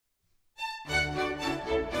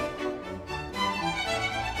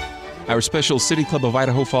Our special City Club of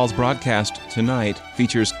Idaho Falls broadcast tonight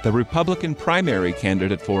features the Republican primary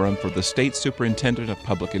candidate forum for the State Superintendent of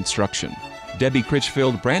Public Instruction. Debbie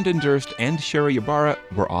Critchfield, Branden, Durst, and Sherri Ybarra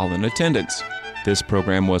were all in attendance. This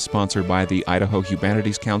program was sponsored by the Idaho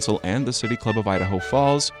Humanities Council and the City Club of Idaho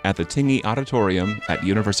Falls at the Tingey Auditorium at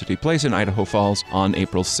University Place in Idaho Falls on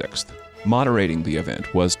April 6th. Moderating the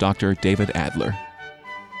event was Dr. David Adler.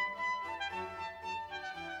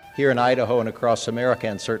 Here in Idaho and across America,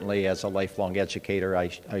 and certainly as a lifelong educator,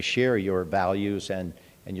 I share your values and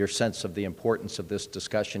your sense of the importance of this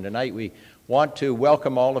discussion tonight. We want to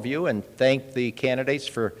welcome all of you and thank the candidates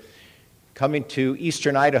for coming to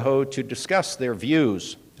Eastern Idaho to discuss their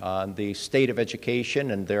views on the state of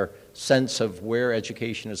education and their sense of where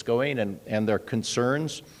education is going and their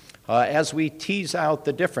concerns as we tease out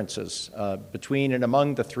the differences between and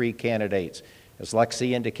among the three candidates. As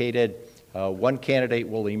Lexi indicated, one candidate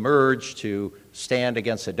will emerge to stand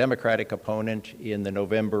against a Democratic opponent in the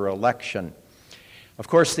November election. Of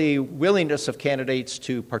course, the willingness of candidates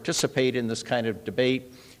to participate in this kind of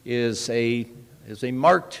debate is a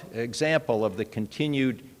marked example of the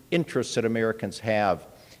continued interest that Americans have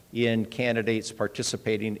in candidates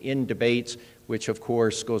participating in debates, which of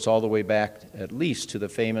course goes all the way back at least to the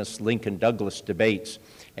famous Lincoln-Douglas debates.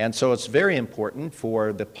 And so it's very important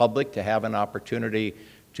for the public to have an opportunity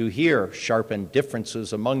to hear sharpened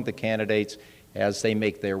differences among the candidates as they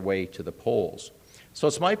make their way to the polls. So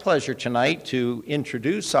it's my pleasure tonight to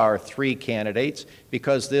introduce our three candidates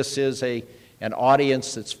because this is an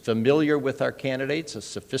audience that's familiar with our candidates, a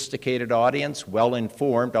sophisticated audience,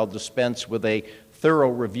 well-informed. I'll dispense with a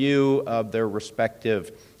thorough review of their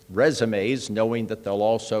respective resumes, knowing that they'll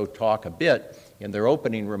also talk a bit in their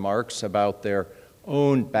opening remarks about their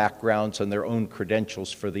own backgrounds and their own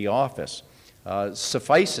credentials for the office.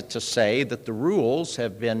 Suffice it to say that the rules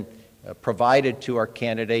have been provided to our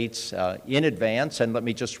candidates in advance, and let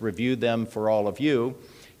me just review them for all of you.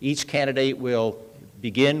 Each candidate will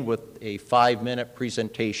begin with a 5-minute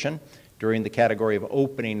presentation during the category of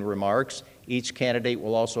opening remarks. Each candidate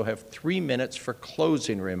will also have 3 minutes for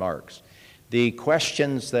closing remarks. The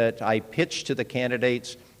questions that I pitch to the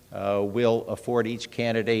candidates will afford each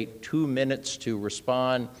candidate 2 minutes to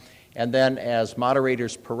respond, and then as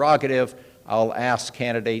moderator's prerogative, I'll ask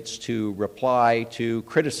candidates to reply to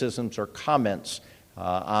criticisms or comments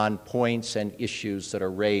on points and issues that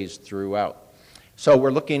are raised throughout. So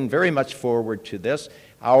we're looking very much forward to this.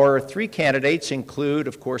 Our three candidates include,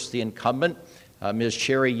 of course, the incumbent, Ms.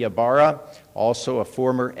 Sherri Ybarra, also a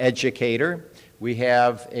former educator. We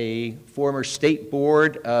have a former State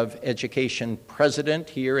Board of Education president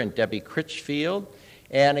here in Debbie Critchfield,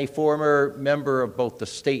 and a former member of both the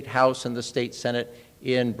State House and the State Senate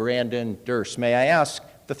in Branden, Durst. May I ask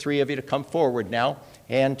the three of you to come forward now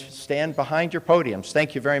and stand behind your podiums.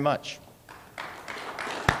 Thank you very much.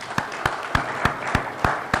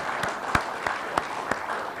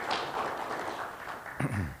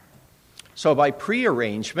 So by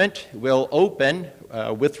pre-arrangement, we'll open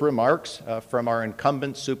with remarks from our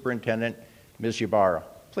incumbent superintendent, Ms. Ybarra.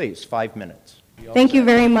 Please, 5 minutes. Thank you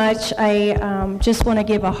very much. I just want to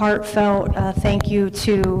give a heartfelt thank you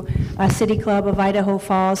to City Club of Idaho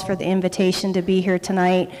Falls for the invitation to be here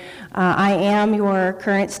tonight. I am your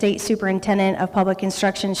current State Superintendent of Public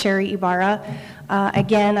Instruction, Sherri Ybarra.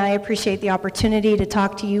 Again, I appreciate the opportunity to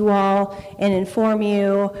talk to you all and inform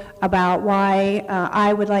you about why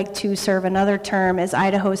I would like to serve another term as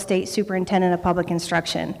Idaho State Superintendent of Public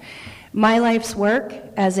Instruction. My life's work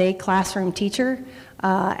as a classroom teacher,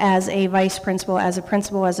 as a vice principal, as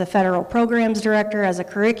a federal programs director, as a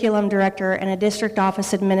curriculum director, and a district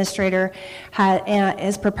office administrator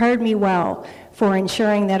has prepared me well for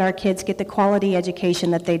ensuring that our kids get the quality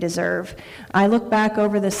education that they deserve. I look back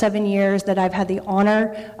over the 7 years that I've had the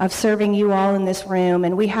honor of serving you all in this room,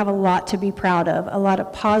 and we have a lot to be proud of, a lot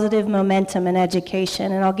of positive momentum in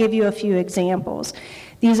education, and I'll give you a few examples.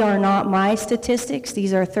 These are not my statistics,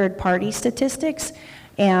 these are third-party statistics.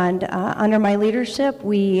 And under my leadership,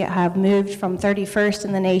 we have moved from 31st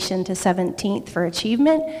in the nation to 17th for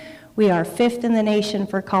achievement. We are 5th in the nation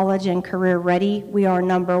for college and career ready. We are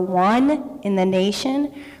number 1 in the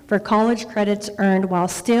nation for college credits earned while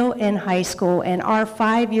still in high school, and our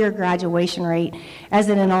 5-year graduation rate is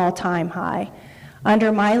at an all-time high.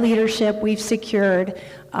 Under my leadership, we've secured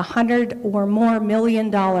 $100 or more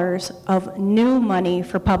million of new money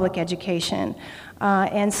for public education.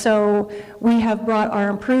 And so we have brought our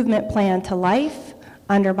improvement plan to life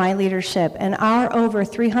under my leadership, and our over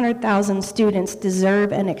 300,000 students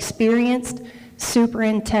deserve an experienced,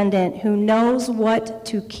 superintendent who knows what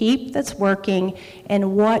to keep that's working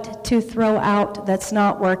and what to throw out that's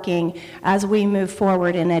not working as we move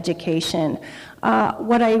forward in education.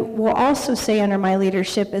 What I will also say under my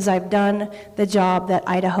leadership is I've done the job that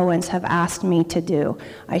Idahoans have asked me to do.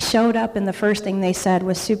 I showed up and the first thing they said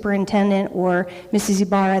was, Superintendent, or Mrs.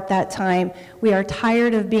 Ybarra at that time, we are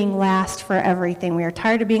tired of being last for everything. We are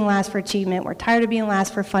tired of being last for achievement. We're tired of being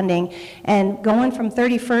last for funding. And going from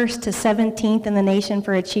 31st to 17th in the nation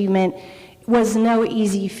for achievement was no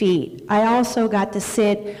easy feat. I also got to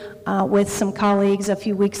sit with some colleagues a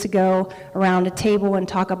few weeks ago around a table and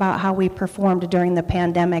talk about how we performed during the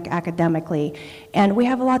pandemic academically. And we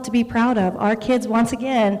have a lot to be proud of. Our kids, once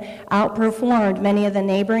again, outperformed many of the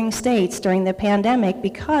neighboring states during the pandemic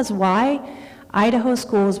because why? Idaho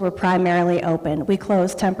schools were primarily open. We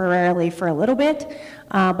closed temporarily for a little bit,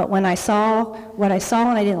 but when I saw what I saw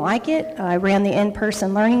and I didn't like it, I ran the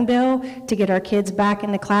in-person learning bill to get our kids back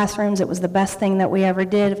into classrooms. It was the best thing that we ever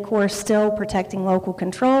did, of course, still protecting local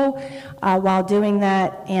control while doing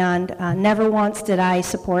that, and never once did I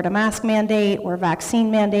support a mask mandate or vaccine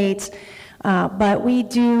mandates, but we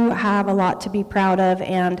do have a lot to be proud of,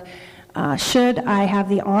 and should I have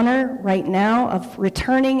the honor right now of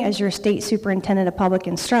returning as your state superintendent of public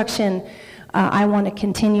instruction, I want to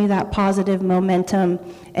continue that positive momentum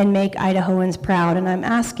and make Idahoans proud. And I'm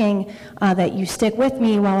asking that you stick with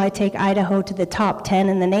me while I take Idaho to the top 10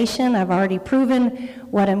 in the nation. I've already proven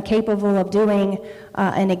what I'm capable of doing.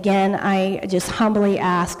 And again, I just humbly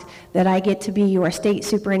ask that I get to be your state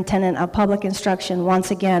superintendent of public instruction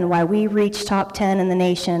once again while we reach top 10 in the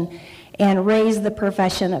nation and raise the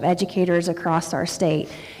profession of educators across our state.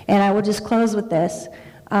 And I will just close with this.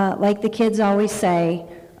 Like the kids always say,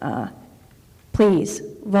 please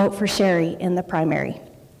vote for Sherri in the primary.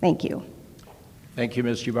 Thank you. Thank you,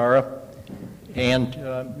 Ms. Ybarra. And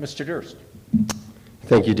Mr. Durst.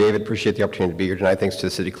 Thank you, David. Appreciate the opportunity to be here tonight. Thanks to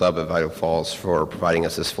the City Club of Idaho Falls for providing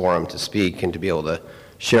us this forum to speak and to be able to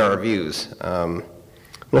share our views. I'm going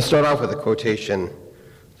to start off with a quotation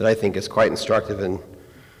that I think is quite instructive and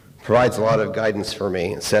provides a lot of guidance for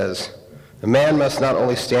me. It says, "A man must not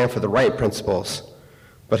only stand for the right principles,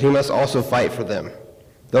 but he must also fight for them.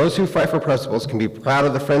 Those who fight for principles can be proud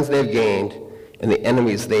of the friends they have gained and the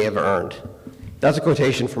enemies they have earned." That's a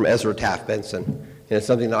quotation from Ezra Taft Benson, and it's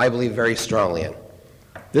something that I believe very strongly in.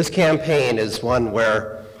 This campaign is one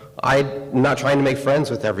where I'm not trying to make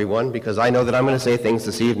friends with everyone, because I know that I'm going to say things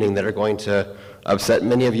this evening that are going to upset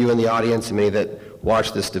many of you in the audience and many that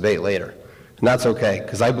watch this debate later. And that's okay,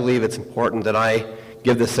 because I believe it's important that I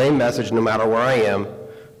give the same message no matter where I am,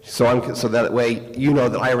 so that way you know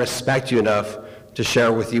that I respect you enough to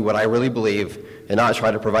share with you what I really believe and not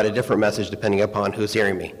try to provide a different message depending upon who's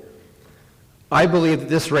hearing me. I believe that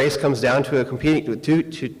this race comes down to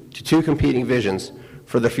two competing visions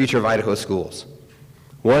for the future of Idaho schools.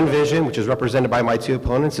 One vision, which is represented by my two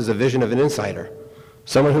opponents, is a vision of an insider,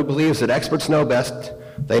 someone who believes that experts know best,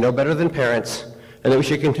 they know better than parents, and that we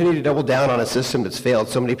should continue to double down on a system that's failed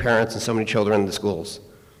so many parents and so many children in the schools.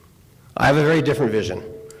 I have a very different vision.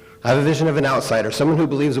 I have a vision of an outsider, someone who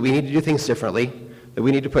believes that we need to do things differently, that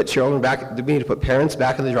we need to put parents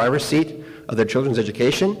back in the driver's seat of their children's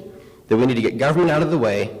education, that we need to get government out of the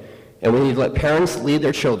way, and we need to let parents lead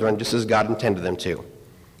their children just as God intended them to.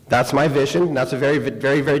 That's my vision, and that's a very,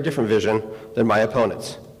 very, very different vision than my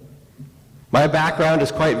opponents. My background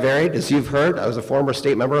is quite varied. As you've heard, I was a former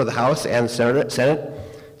state member of the House and Senate.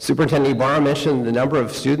 Superintendent Ybarra mentioned the number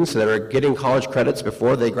of students that are getting college credits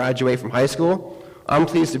before they graduate from high school. I'm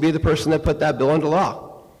pleased to be the person that put that bill into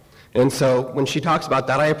law. And so when she talks about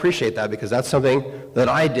that, I appreciate that, because that's something that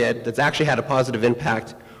I did that's actually had a positive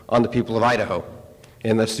impact on the people of Idaho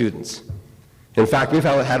and the students. In fact, we've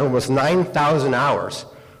had almost 9,000 hours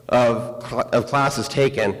of classes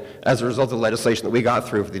taken as a result of the legislation that we got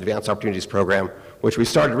through for the Advanced Opportunities Program, which we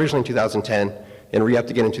started originally in 2010 and re-upped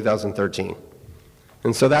again in 2013.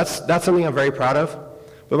 And so that's something I'm very proud of.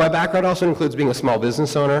 But my background also includes being a small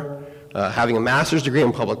business owner, having a master's degree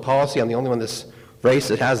in public policy. I'm the only one in this race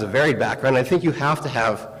that has a varied background. I think you have to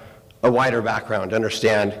have a wider background to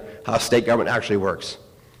understand how state government actually works.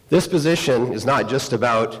 This position is not just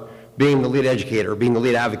about being the lead educator, being the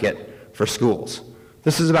lead advocate for schools.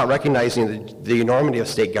 This is about recognizing the enormity of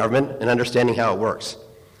state government and understanding how it works.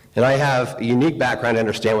 And I have a unique background to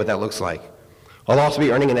understand what that looks like. I'll also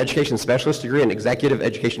be earning an education specialist degree in executive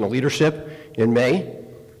educational leadership in May.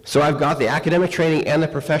 So I've got the academic training and the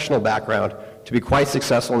professional background to be quite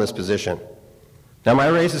successful in this position. Now my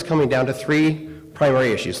race is coming down to three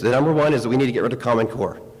primary issues. The number one is that we need to get rid of Common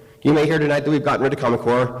Core. You may hear tonight that we've gotten rid of Common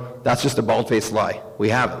Core. That's just a bald-faced lie. We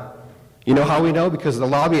haven't. You know how we know? Because the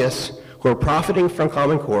lobbyists who are profiting from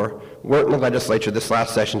Common Core weren't in the legislature this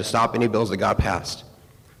last session to stop any bills that got passed.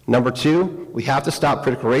 Number two, we have to stop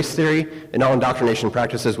critical race theory and all indoctrination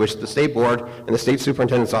practices which the state board and the state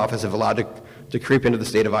superintendent's office have allowed to creep into the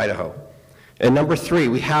state of Idaho. And number three,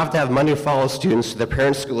 we have to have money to follow students to their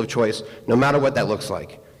parents' school of choice, no matter what that looks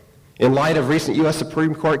like. In light of recent U.S.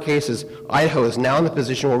 Supreme Court cases, Idaho is now in the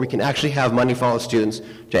position where we can actually have money follow students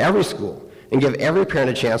to every school and give every parent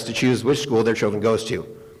a chance to choose which school their children goes to.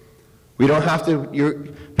 We don't have to, your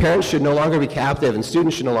parents should no longer be captive and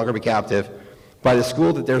students should no longer be captive by the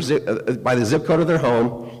school that by the zip code of their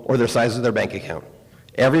home or the size of their bank account.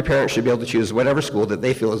 Every parent should be able to choose whatever school that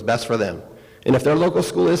they feel is best for them. And if their local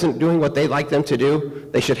school isn't doing what they'd like them to do,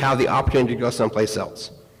 they should have the opportunity to go someplace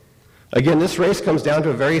else. Again, this race comes down to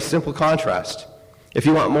a very simple contrast. If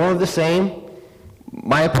you want more of the same,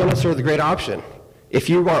 my opponents are the great option. If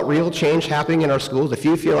you want real change happening in our schools, if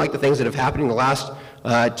you feel like the things that have happened in the last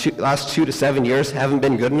 2 to 7 years haven't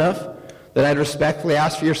been good enough, then I'd respectfully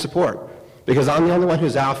ask for your support. Because I'm the only one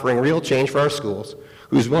who's offering real change for our schools,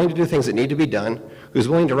 who's willing to do things that need to be done, who's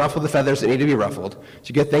willing to ruffle the feathers that need to be ruffled,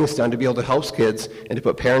 to get things done, to be able to help kids, and to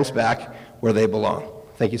put parents back where they belong.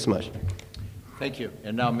 Thank you so much. Thank you.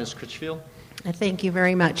 And now Ms. Critchfield. Thank you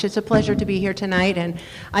very much. It's a pleasure to be here tonight, and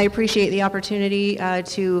I appreciate the opportunity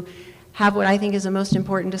to have what I think is the most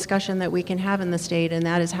important discussion that we can have in the state, and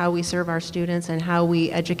that is how we serve our students and how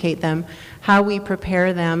we educate them, how we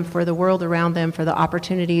prepare them for the world around them, for the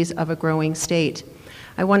opportunities of a growing state.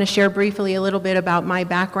 I want to share briefly a little bit about my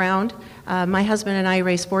background. My husband and I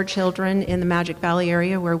raised 4 children in the Magic Valley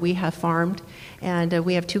area where we have farmed, and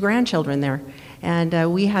we have 2 grandchildren there.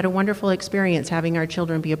 And we had a wonderful experience having our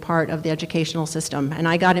children be a part of the educational system. And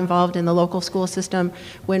I got involved in the local school system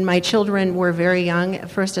when my children were very young,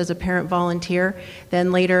 first as a parent volunteer,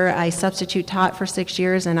 then later I substitute taught for 6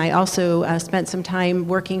 years, and I also spent some time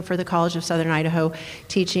working for the College of Southern Idaho,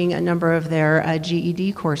 teaching a number of their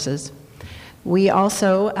GED courses. We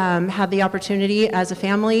also had the opportunity as a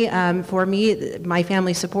family, for me, my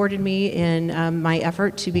family supported me in my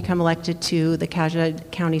effort to become elected to the Cassia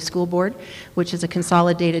County School Board, which is a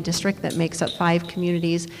consolidated district that makes up 5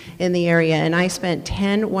 communities in the area. And I spent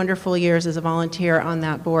 10 wonderful years as a volunteer on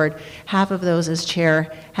that board, half of those as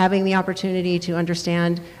chair, having the opportunity to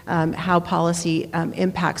understand how policy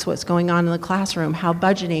impacts what's going on in the classroom, how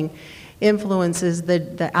budgeting influences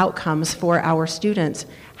the outcomes for our students,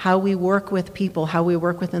 how we work with people, how we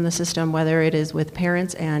work within the system, whether it is with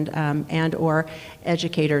parents and or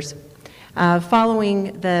educators.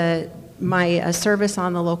 Following my service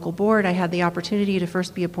on the local board, I had the opportunity to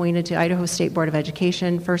first be appointed to Idaho State Board of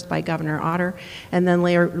Education, first by Governor Adler, and then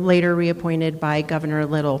later reappointed by Governor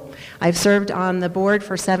Little. I've served on the board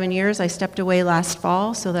for 7 years. I stepped away last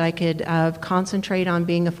fall so that I could concentrate on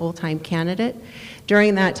being a full-time candidate.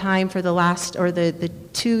 During that time, for the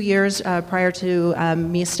 2 years prior to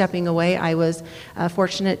me stepping away, I was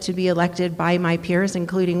fortunate to be elected by my peers,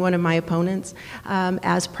 including one of my opponents,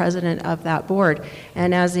 as president of that board.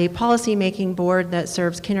 And as a policy-making board that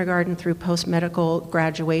serves kindergarten through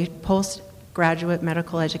postgraduate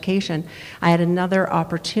medical education, I had another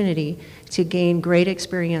opportunity to gain great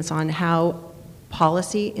experience on how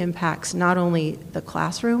policy impacts not only the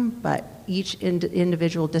classroom, but each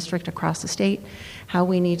individual district across the state, how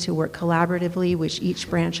we need to work collaboratively with each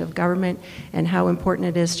branch of government, and how important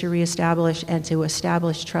it is to reestablish and to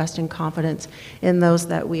establish trust and confidence in those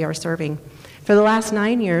that we are serving. For the last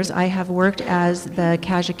 9 years, I have worked as the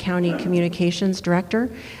Cassia County Communications Director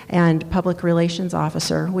and Public Relations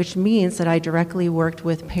Officer, which means that I directly worked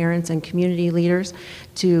with parents and community leaders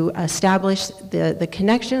to establish the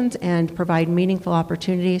connections and provide meaningful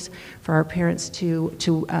opportunities for our parents to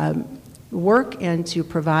work and to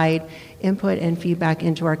provide input and feedback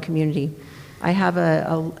into our community. I have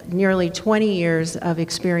nearly 20 years of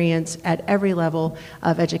experience at every level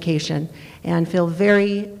of education and feel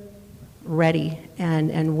very ready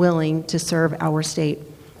and willing to serve our state.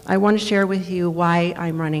 I want to share with you why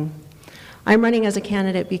I'm running. I'm running as a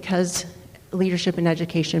candidate because leadership in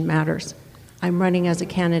education matters. I'm running as a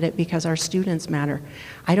candidate because our students matter.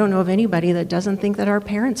 I don't know of anybody that doesn't think that our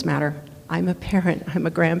parents matter. I'm a parent, I'm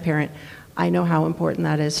a grandparent. I know how important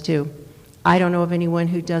that is too. I don't know of anyone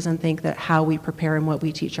who doesn't think that how we prepare and what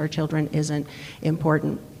we teach our children isn't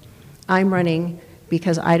important. I'm running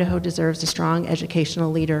because Idaho deserves a strong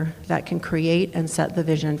educational leader that can create and set the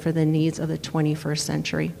vision for the needs of the 21st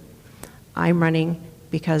century. I'm running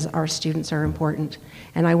because our students are important,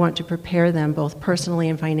 and I want to prepare them both personally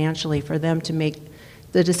and financially for them to make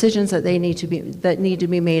the decisions that need to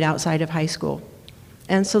be made outside of high school.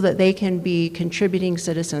 and so that they can be contributing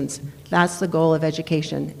citizens. That's the goal of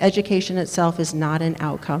education. Education itself is not an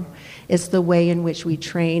outcome. It's the way in which we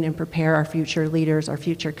train and prepare our future leaders, our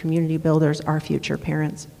future community builders, our future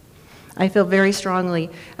parents. I feel very strongly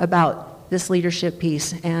about this leadership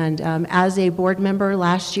piece, and as a board member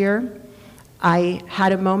last year, I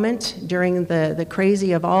had a moment during the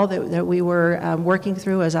crazy of all that we were working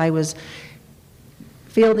through as I was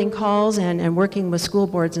fielding calls and working with school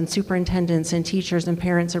boards and superintendents and teachers and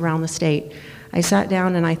parents around the state. I sat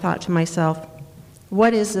down and I thought to myself,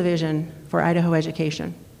 what is the vision for Idaho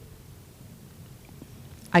education?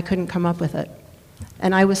 I couldn't come up with it.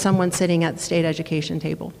 And I was someone sitting at the state education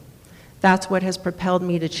table. That's what has propelled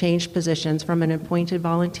me to change positions from an appointed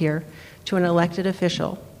volunteer to an elected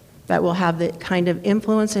official that will have the kind of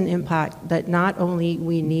influence and impact that not only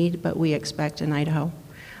we need, but we expect in Idaho.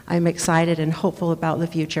 I'm excited and hopeful about the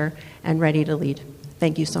future and ready to lead.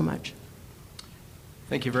 Thank you so much.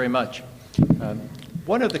 Thank you very much.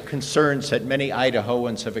 One of the concerns that many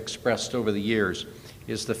Idahoans have expressed over the years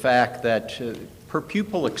is the fact that per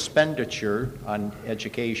pupil expenditure on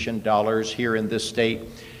education dollars here in this state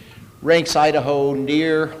ranks Idaho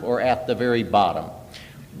near or at the very bottom.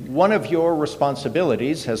 One of your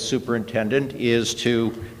responsibilities as superintendent is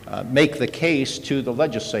to make the case to the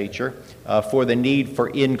legislature for the need for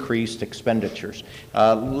increased expenditures.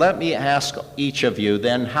 Let me ask each of you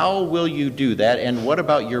then, how will you do that, and what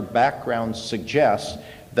about your background suggests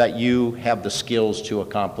that you have the skills to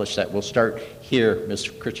accomplish that? We'll start here,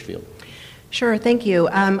 Mr. Critchfield. Sure, thank you.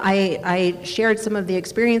 I shared some of the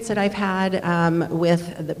experience that I've had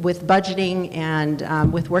with budgeting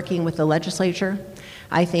and with working with the legislature.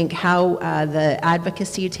 I think how the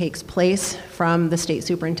advocacy takes place from the state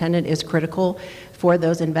superintendent is critical for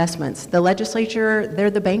those investments. The legislature,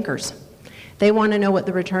 they're the bankers. They want to know what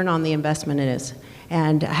the return on the investment is.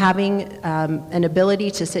 And having an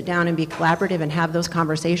ability to sit down and be collaborative and have those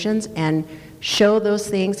conversations and show those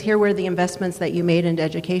things, here were the investments that you made into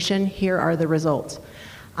education, here are the results.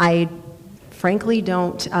 I frankly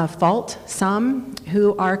don't fault some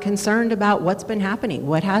who are concerned about what's been happening,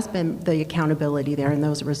 what has been the accountability there in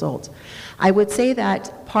those results. I would say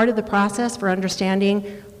that part of the process for understanding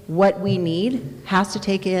what we need has to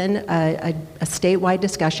take in a statewide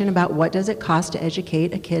discussion about what does it cost to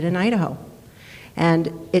educate a kid in Idaho.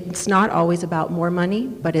 And it's not always about more money,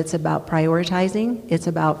 but it's about prioritizing. It's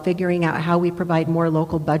about figuring out how we provide more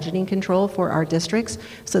local budgeting control for our districts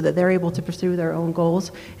so that they're able to pursue their own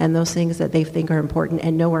goals and those things that they think are important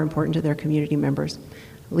and know are important to their community members.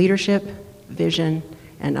 Leadership, vision,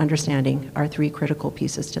 and understanding are three critical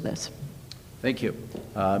pieces to this. Thank you.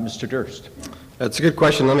 Mr. Durst. That's a good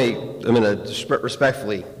question. I'm going to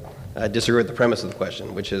respectfully disagree with the premise of the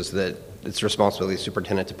question, which is that it's the responsibility of the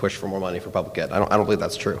superintendent to push for more money for public ed. I don't believe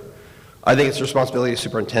that's true. I think it's the responsibility of the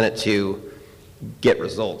superintendent to get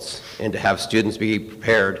results and to have students be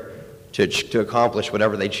prepared to accomplish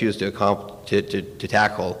whatever they choose to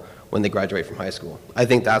tackle when they graduate from high school. I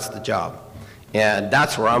think that's the job. And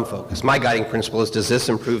that's where I'm focused. My guiding principle is, does this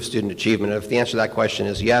improve student achievement? And if the answer to that question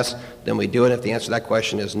is yes, then we do it. If the answer to that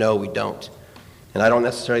question is no, we don't. And I don't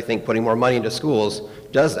necessarily think putting more money into schools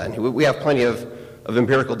does that. And we have plenty of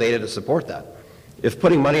empirical data to support that. If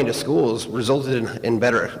putting money into schools resulted in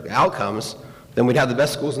better outcomes, then we'd have the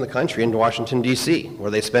best schools in the country in Washington, D.C.,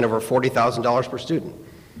 where they spend over $40,000 per student.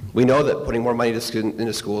 We know that putting more money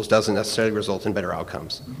into schools doesn't necessarily result in better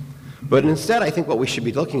outcomes. But instead, I think what we should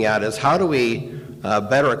be looking at is how do we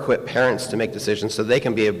better equip parents to make decisions so they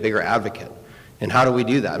can be a bigger advocate? And how do we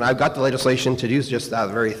do that? And I've got the legislation to do just that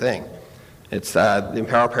very thing. It's the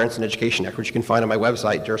Empower Parents in Education Act, which you can find on my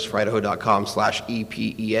website,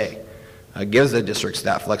 durstforidaho.com/EPEA. It gives the districts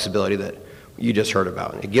that flexibility that you just heard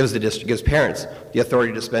about. It gives parents the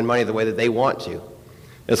authority to spend money the way that they want to.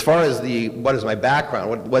 As far as what is my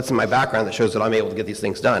background, what's in my background that shows that I'm able to get these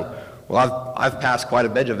things done? Well, I've passed quite a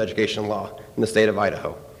bit of education law in the state of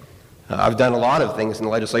Idaho. I've done a lot of things in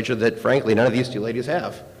the legislature that, frankly, none of these two ladies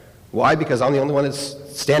have. Why? Because I'm the only one that's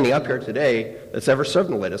standing up here today that's ever served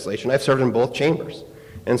in the legislation. I've served in both chambers.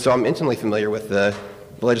 And so I'm intimately familiar with the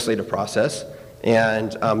legislative process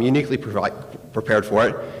and uniquely prepared for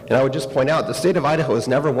it. And I would just point out, the state of Idaho has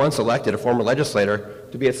never once elected a former legislator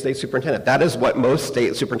to be a state superintendent. That is what most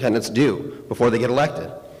state superintendents do before they get elected.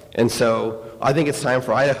 And so I think it's time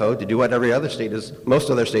for Idaho to do what every other state most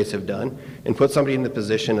other states have done, and put somebody in the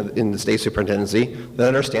position in the state superintendency that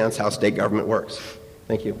understands how state government works.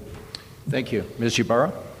 Thank you. Thank you. Ms.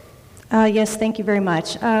 Ybarra? Yes, thank you very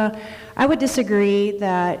much. I would disagree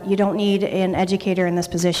that you don't need an educator in this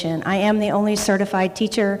position. I am the only certified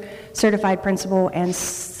teacher, certified principal, and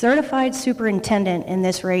certified superintendent in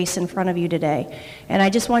this race in front of you today. And I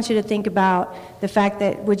just want you to think about the fact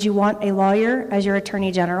that, would you want a lawyer as your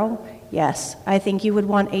attorney general? Yes. I think you would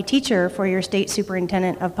want a teacher for your state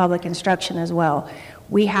superintendent of public instruction as well.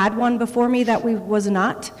 We had one before me that was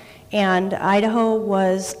not. And Idaho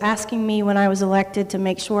was asking me when I was elected to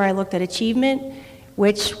make sure I looked at achievement,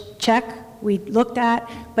 which check we looked at,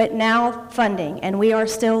 but now funding. And we are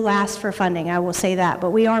still last for funding, I will say that.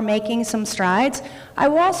 But we are making some strides. I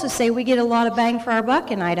will also say we get a lot of bang for our buck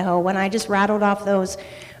in Idaho. When I just rattled off those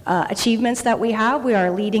achievements that we have, we are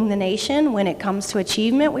leading the nation when it comes to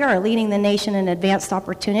achievement. We are leading the nation in advanced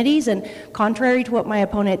opportunities. And contrary to what my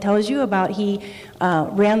opponent tells you about he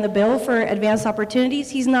ran the bill for advanced opportunities,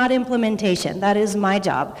 he's not implementation. That is my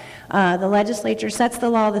job. The legislature sets the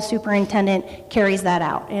law, the superintendent carries that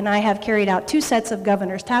out. And I have carried out 2 sets of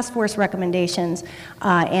governor's task force recommendations,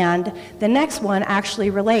 and the next one actually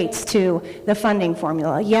relates to the funding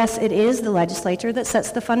formula. Yes, it is the legislature that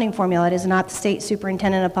sets the funding formula. It is not the state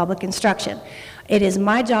superintendent of public instruction. It is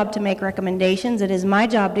my job to make recommendations. It is my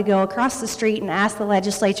job to go across the street and ask the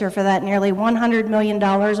legislature for that nearly $100 million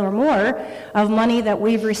or more of money that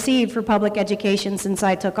we've received for public education since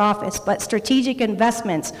I took office. But strategic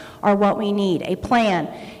investments are what we need, a plan.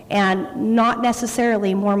 And not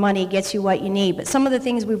necessarily more money gets you what you need. But some of the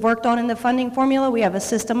things we've worked on in the funding formula, we have a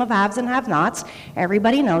system of haves and have-nots.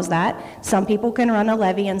 Everybody knows that. Some people can run a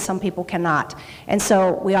levy and some people cannot. And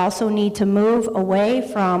so we also need to move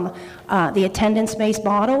away from the attendance-based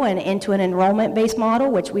model and into an enrollment-based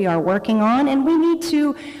model, which we are working on. And we need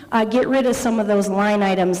to get rid of some of those line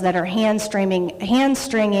items that are hamstringing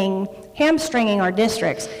our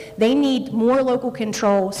districts. They need more local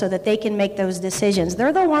control so that they can make those decisions.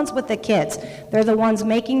 They're the ones with the kids. They're the ones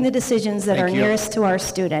making the decisions that are nearest to our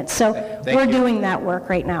students. So we're doing that work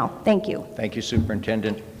right now. Thank you. Thank you,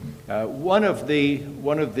 Superintendent. One of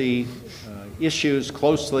the issues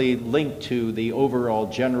closely linked to the overall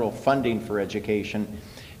general funding for education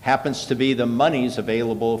happens to be the monies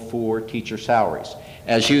available for teacher salaries.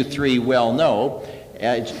 As you 3 well know,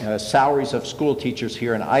 salaries of school teachers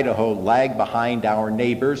here in Idaho lag behind our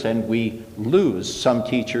neighbors, and we lose some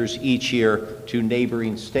teachers each year to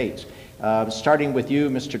neighboring states. Starting with you,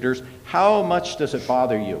 Mr. Durst, how much does it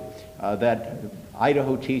bother you that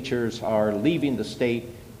Idaho teachers are leaving the state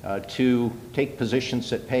to take positions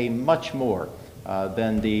that pay much more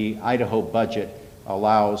than the Idaho budget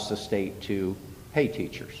allows the state to pay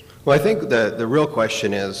teachers? Well, I think the real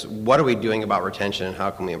question is, what are we doing about retention and how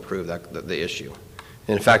can we improve the issue?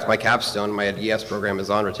 In fact, my capstone, my ES program is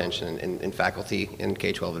on retention in faculty in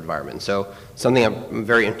K-12 environment. So something I'm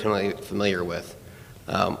very intimately familiar with.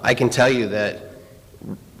 I can tell you that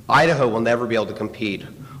Idaho will never be able to compete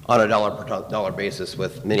on a dollar per dollar basis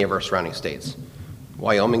with many of our surrounding states.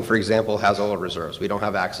 Wyoming, for example, has oil reserves. We don't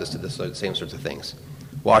have access to the same sorts of things.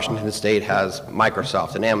 Washington State has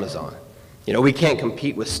Microsoft and Amazon. You know, we can't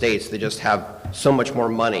compete with states that just have so much more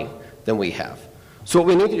money than we have. So what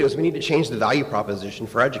we need to do is we need to change the value proposition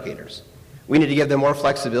for educators. We need to give them more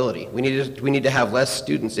flexibility. We need to have less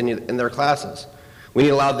students in their classes. We need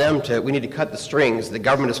to allow them to, we need to cut the strings the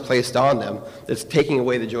government has placed on them that's taking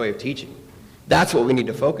away the joy of teaching. That's what we need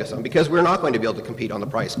to focus on, because we're not going to be able to compete on the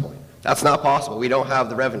price point. That's not possible. We don't have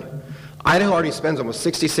the revenue. Idaho already spends almost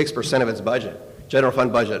 66% of its budget, general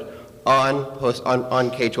fund budget, on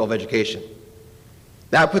K-12 education.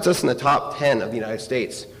 That puts us in the top 10 of the United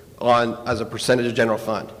States as a percentage of general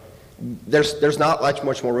fund. There's not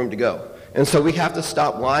much more room to go. And so we have to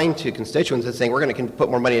stop lying to constituents and saying we're going to put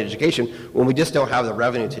more money in education when we just don't have the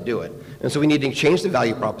revenue to do it. And so we need to change the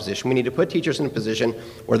value proposition. We need to put teachers in a position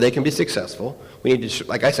where they can be successful. We need to,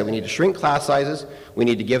 like I said, we need to shrink class sizes. We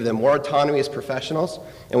need to give them more autonomy as professionals.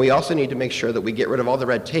 And we also need to make sure that we get rid of all the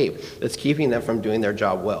red tape that's keeping them from doing their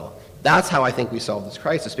job well. That's how I think we solve this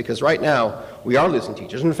crisis, because right now we are losing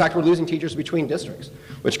teachers. And in fact, we're losing teachers between districts,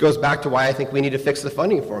 which goes back to why I think we need to fix the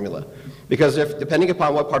funding formula. Because depending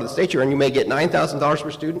upon what part of the state you're in, you may get $9,000 per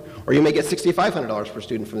student, or you may get $6,500 per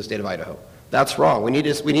student from the state of Idaho. That's wrong. We need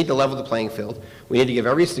to level the playing field. We need to give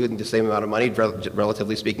every student the same amount of money,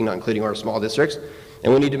 relatively speaking, not including our small districts.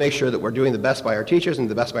 And we need to make sure that we're doing the best by our teachers and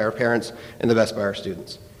the best by our parents and the best by our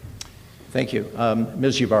students. Thank you.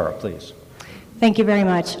 Ms. Ybarra, please. Thank you very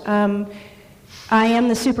much. I am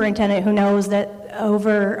the superintendent who knows that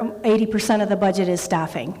over 80% of the budget is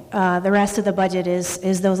staffing. The rest of the budget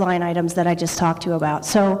is those line items that I just talked to you about.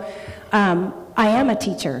 So I am a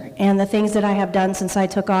teacher, and the things that I have done since I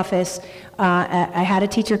took office, I had a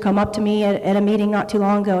teacher come up to me at a meeting not too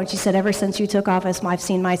long ago, and she said, ever since you took office, I've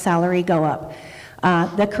seen my salary go up.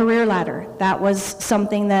 The career ladder, that was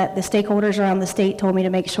something that the stakeholders around the state told me to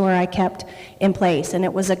make sure I kept in place, and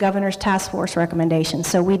it was a governor's task force recommendation.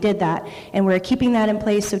 So we did that, and we're keeping that in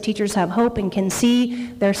place so teachers have hope and can see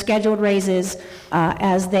their scheduled raises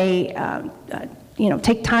as they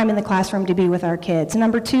take time in the classroom to be with our kids.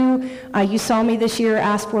 Number two, you saw me this year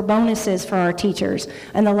ask for bonuses for our teachers,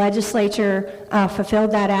 and the legislature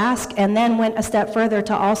fulfilled that ask and then went a step further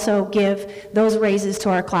to also give those raises to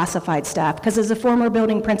our classified staff, because as a former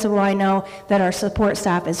building principal, I know that our support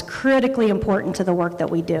staff is critically important to the work that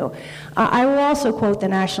we do. I will also quote the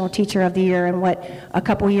National Teacher of the Year, and what a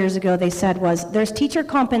couple years ago they said was, there's teacher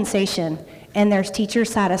compensation and there's teacher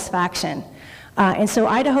satisfaction. And so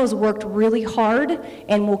Idaho's worked really hard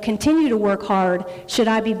and will continue to work hard, should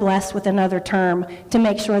I be blessed with another term, to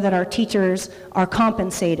make sure that our teachers are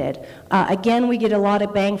compensated. Again, we get a lot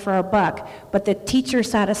of bang for our buck, but the teacher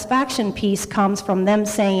satisfaction piece comes from them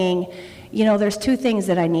saying, there's two things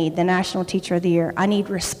that I need, the National Teacher of the Year. I need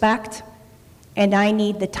respect, and I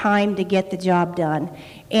need the time to get the job done.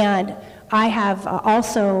 And I have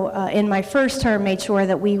also, in my first term, made sure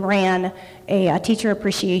that we ran a teacher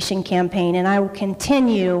appreciation campaign, and I will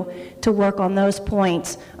continue to work on those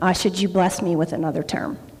points should you bless me with another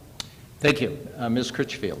term. Thank you. Ms.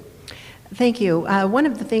 Critchfield. Thank you. One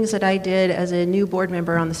of the things that I did as a new board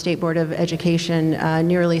member on the State Board of Education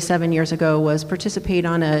nearly 7 years ago was participate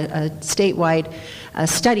on a statewide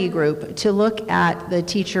study group to look at the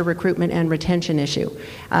teacher recruitment and retention issue.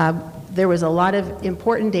 There was a lot of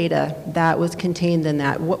important data that was contained in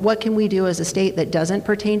that. What can we do as a state that doesn't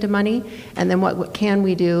pertain to money? And then what can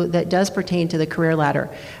we do that does pertain to the career ladder?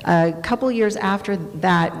 A couple years after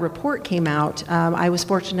that report came out, I was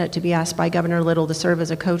fortunate to be asked by Governor Little to serve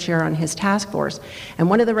as a co-chair on his task force. And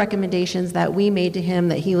one of the recommendations that we made to him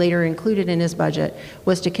that he later included in his budget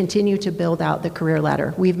was to continue to build out the career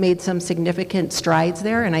ladder. We've made some significant strides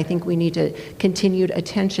there, and I think we need to continued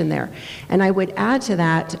attention there. And I would add to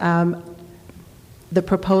that, the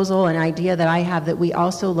proposal and idea that I have that we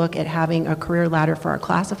also look at having a career ladder for our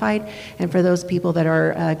classified and for those people that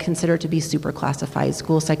are considered to be super classified,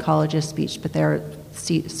 school psychologists, speech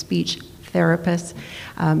therapists,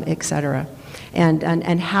 et cetera.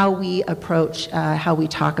 And how we approach, how we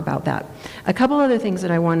talk about that. A couple other things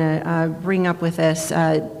that I want to bring up with this.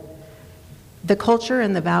 The culture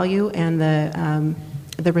and the value and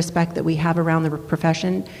the respect that we have around the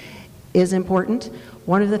profession is important.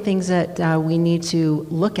 One of the things that we need to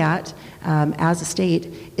look at as a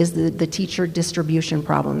state is the teacher distribution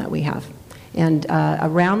problem that we have. And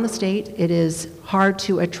around the state, it is hard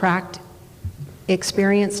to attract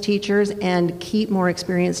experienced teachers and keep more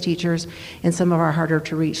experienced teachers in some of our harder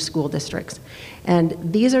to reach school districts. And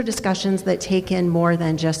these are discussions that take in more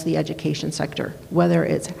than just the education sector, whether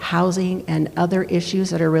it's housing and other issues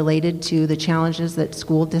that are related to the challenges that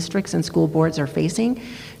school districts and school boards are facing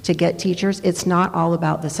to get teachers. It's not all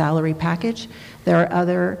about the salary package. There are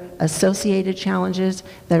other associated challenges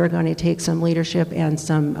that are going to take some leadership and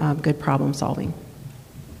some good problem solving.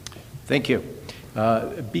 Thank you.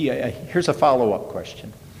 Here's a follow-up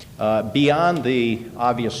question. Beyond the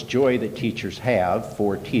obvious joy that teachers have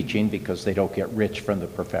for teaching because they don't get rich from the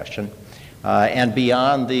profession, and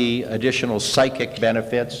beyond the additional psychic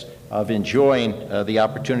benefits of enjoying the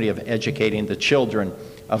opportunity of educating the children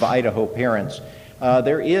of Idaho parents,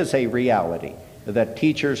 there is a reality that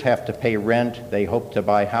teachers have to pay rent, they hope to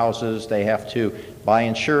buy houses, they have to buy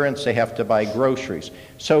insurance, they have to buy groceries.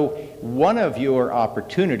 So one of your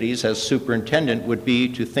opportunities as superintendent would be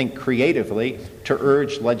to think creatively, to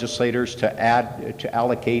urge legislators to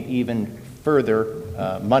allocate even further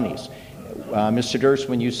monies. Mr. Durst,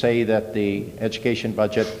 when you say that the education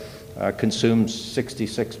budget consumes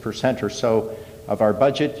 66% or so of our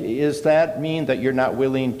budget, does that mean that you're not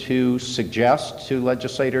willing to suggest to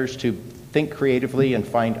legislators to think creatively and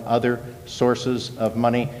find other sources of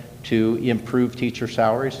money to improve teacher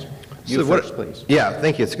salaries? You first, please. Yeah,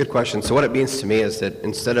 thank you. It's a good question. So what it means to me is that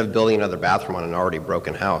instead of building another bathroom on an already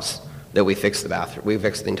broken house, that we fix the bathroom. We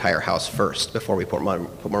fix the entire house first before we put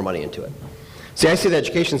more money into it. See, I see the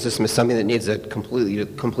education system as something that needs a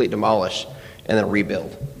complete demolish and then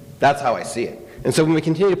rebuild. That's how I see it. And so when we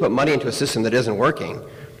continue to put money into a system that isn't working,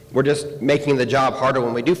 we're just making the job harder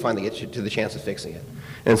when we do finally get to the chance of fixing it.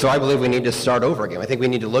 And so I believe we need to start over again. I think we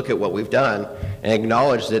need to look at what we've done and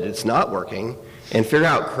acknowledge that it's not working and figure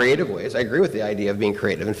out creative ways. I agree with the idea of being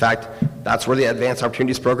creative. In fact, that's where the Advanced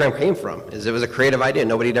Opportunities Program came from, is it was a creative idea.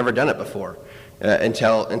 Nobody had ever done it before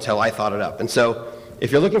until I thought it up. And so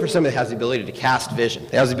if you're looking for somebody that has the ability to cast vision,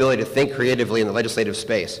 that has the ability to think creatively in the legislative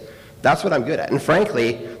space, that's what I'm good at. And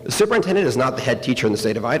frankly, the superintendent is not the head teacher in the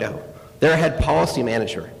state of Idaho. They're a head policy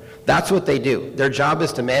manager. That's what they do. Their job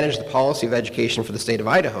is to manage the policy of education for the state of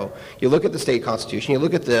Idaho. You look at the state constitution, you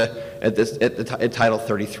look at Title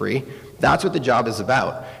 33, that's what the job is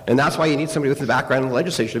about. And that's why you need somebody with the background in the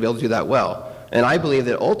legislature to be able to do that well. And I believe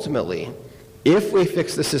that ultimately, if we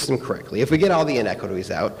fix the system correctly, if we get all the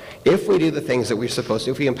inequities out, if we do the things that we're supposed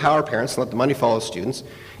to, if we empower parents and let the money follow students,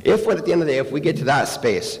 at the end of the day, if we get to that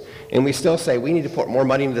space and we still say we need to put more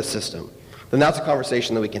money into the system, then that's a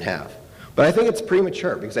conversation that we can have. But I think it's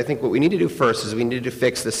premature, because I think what we need to do first is we need to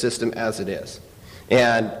fix the system as it is.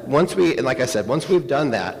 And like I said, once we've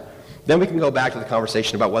done that, then we can go back to the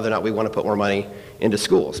conversation about whether or not we want to put more money into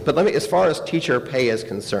schools. But as far as teacher pay is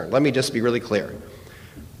concerned, let me just be really clear.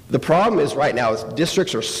 The problem is right now is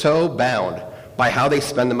districts are so bound by how they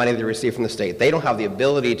spend the money they receive from the state. They don't have the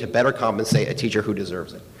ability to better compensate a teacher who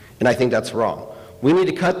deserves it. And I think that's wrong. We need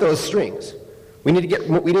to cut those strings. We need to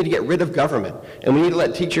get rid of government, and we need to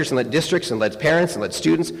let teachers and let districts and let parents and let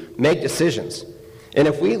students make decisions. And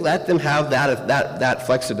if we let them have that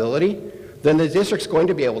flexibility, then the district's going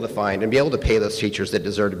to be able to find and be able to pay those teachers that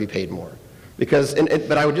deserve to be paid more.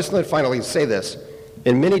 But I would just finally say this.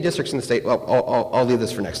 In many districts in the state, I'll leave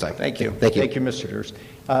this for next time. Thank you. Thank you. Thank you, Mr. Durst.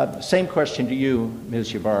 Same question to you,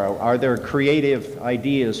 Ms. Ybarra. Are there creative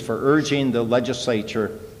ideas for urging the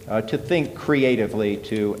legislature to think creatively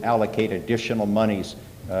to allocate additional monies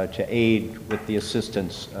to aid with the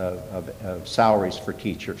assistance of salaries for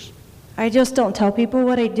teachers? I just don't tell people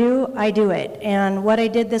what I do it. And what I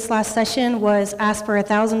did this last session was ask for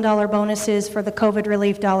 $1,000 bonuses for the COVID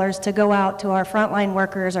relief dollars to go out to our frontline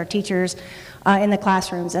workers, our teachers, in the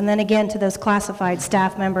classrooms. And then again to those classified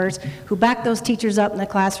staff members who back those teachers up in the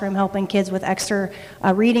classroom helping kids with extra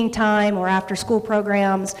reading time or after school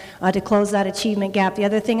programs to close that achievement gap. The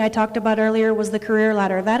other thing I talked about earlier was the career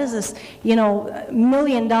ladder. That is this, $1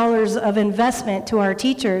 million of investment to our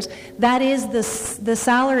teachers. That is the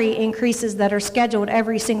salary increases that are scheduled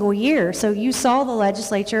every single year. So you saw the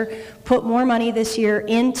legislature put more money this year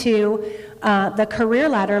into the career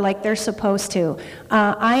ladder like they're supposed to.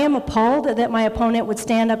 I am appalled that my opponent would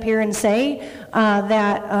stand up here and say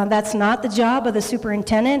that that's not the job of the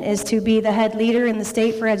superintendent, is to be the head leader in the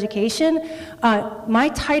state for education. My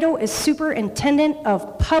title is Superintendent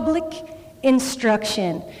of Public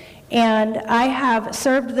Instruction. And I have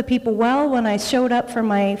served the people well when I showed up for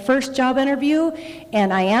my first job interview,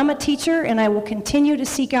 and I am a teacher, and I will continue to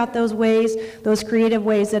seek out those ways, those creative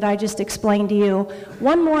ways that I just explained to you.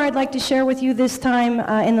 One more I'd like to share with you this time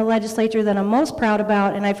in the legislature that I'm most proud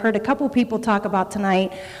about, and I've heard a couple people talk about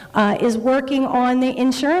tonight, is working on the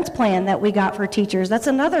insurance plan that we got for teachers. That's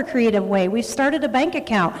another creative way. We've started a bank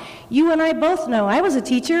account. You and I both know, I was a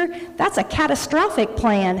teacher, that's a catastrophic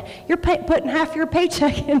plan. You're putting half your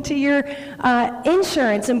paycheck into your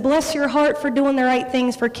insurance, and bless your heart for doing the right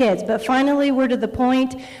things for kids. But finally, we're to the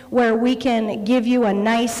point where we can give you a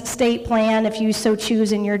nice state plan, if you so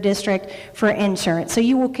choose in your district, for insurance. So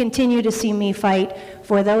you will continue to see me fight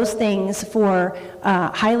for those things, for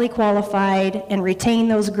highly qualified, and retain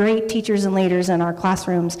those great teachers and leaders in our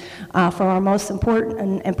classrooms for our most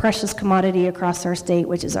important and precious commodity across our state,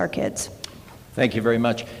 which is our kids. Thank you very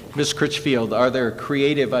much. Ms. Critchfield, are there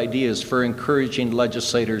creative ideas for encouraging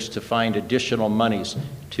legislators to find additional monies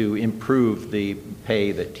to improve the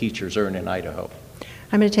pay that teachers earn in Idaho?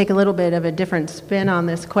 I'm going to take a little bit of a different spin on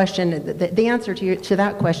this question. The answer to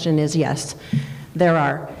that question is yes, there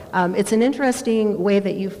are. It's an interesting way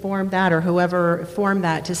that you formed that, or whoever formed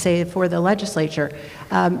that, to say for the legislature.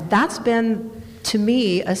 That's been, to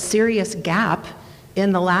me, a serious gap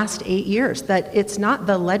in the last 8 years, that it's not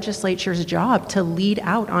the legislature's job to lead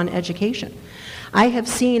out on education. I have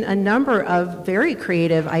seen a number of very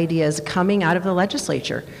creative ideas coming out of the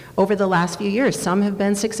legislature over the last few years. Some have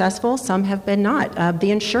been successful, some have been not.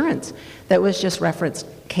 The insurance that was just referenced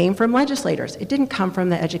came from legislators. It didn't come from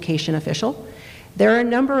the education official. There are a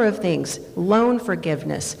number of things, loan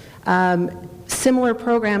forgiveness, similar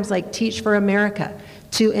programs like Teach for America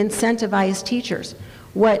to incentivize teachers.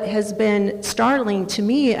 What has been startling to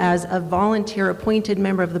me as a volunteer-appointed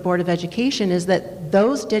member of the Board of Education is that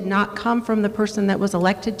those did not come from the person that was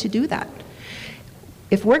elected to do that.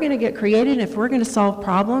 If we're going to get creative, if we're going to solve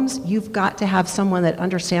problems, you've got to have someone that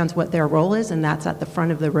understands what their role is, and that's at the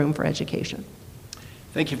front of the room for education.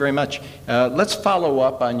 Thank you very much. Let's follow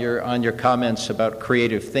up on your comments about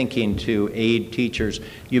creative thinking to aid teachers.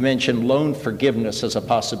 You mentioned loan forgiveness as a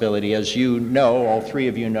possibility. As you know, all three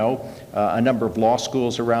of you know, a number of law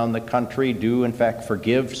schools around the country do in fact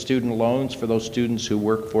forgive student loans for those students who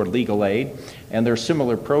work for legal aid, and there are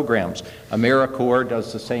similar programs. AmeriCorps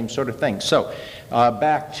does the same sort of thing. So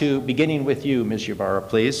back to beginning with you, Ms. Ybarra,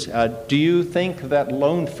 please. Do you think that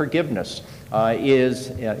loan forgiveness is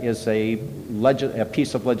a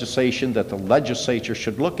piece of legislation that the legislature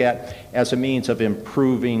should look at as a means of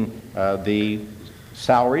improving the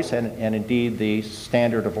salaries and indeed the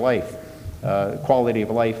standard of life, quality of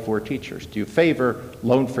life for teachers? Do you favor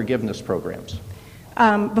loan forgiveness programs?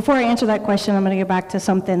 Before I answer that question, I'm going to go back to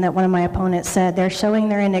something that one of my opponents said. They're showing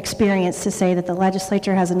their inexperience to say that the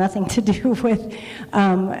legislature has nothing to do with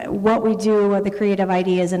what we do with the creative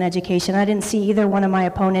ideas in education. I didn't see either one of my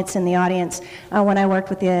opponents in the audience when I worked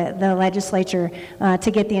with the legislature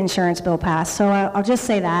to get the insurance bill passed. So I'll just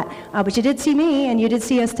say that. But you did see me, and you did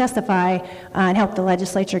see us testify and help the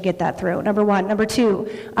legislature get that through, number one. Number two,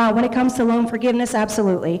 when it comes to loan forgiveness,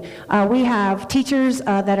 absolutely. We have teachers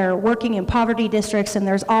that are working in poverty districts, and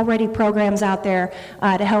there's already programs out there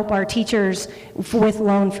to help our teachers with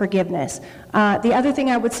loan forgiveness. The other thing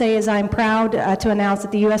I would say is I'm proud to announce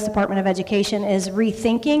that the U.S. Department of Education is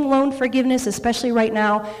rethinking loan forgiveness, especially right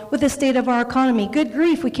now with the state of our economy. Good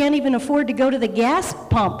grief, we can't even afford to go to the gas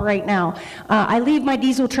pump right now. I leave my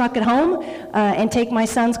diesel truck at home and take my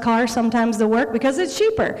son's car sometimes to work because it's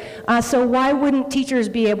cheaper. So why wouldn't teachers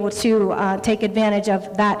be able to take advantage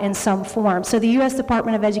of that in some form? So the U.S.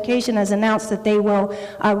 Department of Education has announced that they will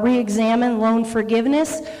re-examine loan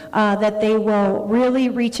forgiveness, that they will really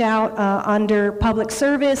reach out under public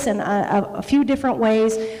service and a few different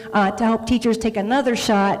ways to help teachers take another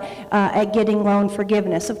shot at getting loan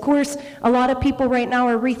forgiveness. Of course, a lot of people right now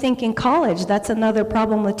are rethinking college. That's another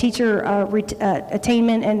problem with teacher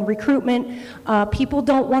attainment and recruitment. People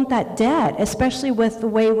don't want that debt, especially with the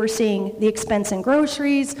way we're seeing the expense in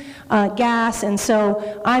groceries, gas, and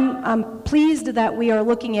so I'm pleased that we are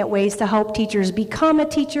looking at ways to help teachers become a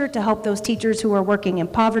teacher, to help those teachers who are working in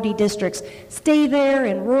poverty districts stay there,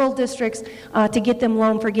 in rural districts, to get them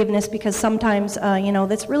loan forgiveness, because sometimes,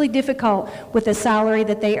 that's really difficult with the salary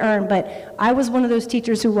that they earn. But I was one of those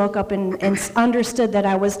teachers who woke up and understood that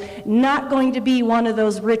I was not going to be one of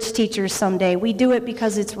those rich teachers someday. We do it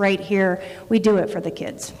because it's right here. We do it for the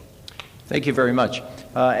kids. Thank you very much.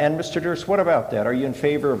 And Mr. Durst, what about that? Are you in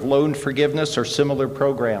favor of loan forgiveness or similar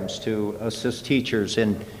programs to assist teachers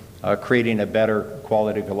in creating a better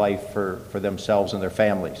quality of life for themselves and their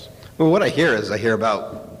families? Well, what I hear is I hear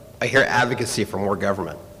advocacy for more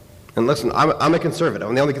government. And listen, I'm a conservative.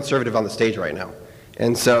 I'm the only conservative on the stage right now.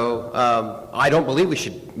 And so I don't believe we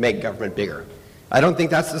should make government bigger. I don't think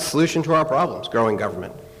that's the solution to our problems, growing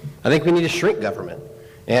government. I think we need to shrink government.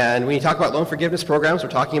 And when you talk about loan forgiveness programs, we're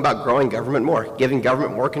talking about growing government more, giving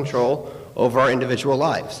government more control over our individual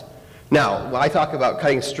lives. Now, when I talk about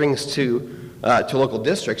cutting strings to local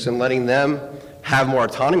districts and letting them have more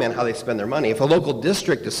autonomy on how they spend their money, if a local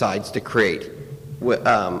district decides to create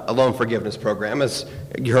a loan forgiveness program, as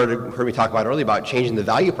you heard me talk about earlier about changing the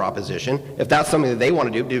value proposition, if that's something that they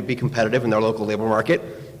want to do to be competitive in their local labor market,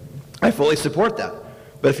 I fully support that.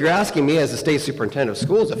 But if you're asking me as the state superintendent of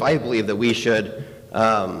schools if I believe that we should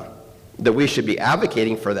be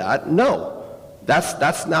advocating for that, no.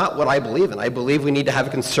 That's not what I believe in. I believe we need to have a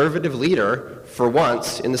conservative leader for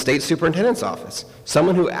once in the state superintendent's office.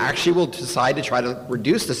 Someone who actually will decide to try to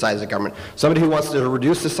reduce the size of government. Somebody who wants to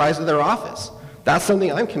reduce the size of their office. That's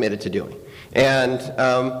something I'm committed to doing. And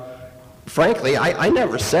frankly, I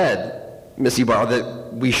never said, Ms. Ybarra,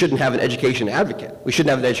 that we shouldn't have an education advocate. We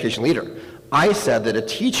shouldn't have an education leader. I said that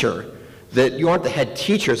that you aren't the head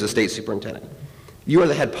teacher as a state superintendent. You are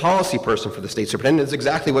the head policy person for the state superintendent. That's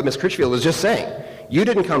exactly what Ms. Critchfield was just saying. You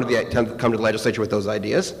didn't come to the legislature with those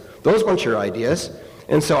ideas. Those weren't your ideas.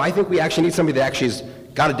 And so I think we actually need somebody that actually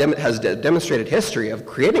has a demonstrated history of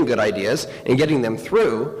creating good ideas and getting them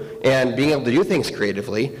through and being able to do things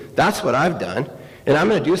creatively. That's what I've done. And I'm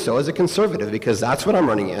going to do so as a conservative because that's what I'm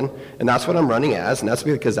running in, and that's what I'm running as, and that's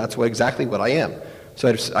because that's exactly what I am. So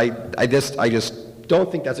I just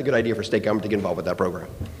don't think that's a good idea for state government to get involved with that program.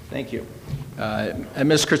 Thank you. And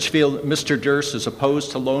Ms. Critchfield, Mr. Durst is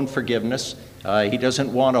opposed to loan forgiveness. He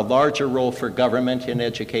doesn't want a larger role for government in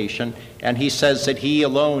education, and he says that he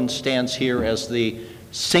alone stands here as the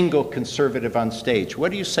single conservative on stage.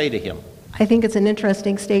 What do you say to him? I think it's an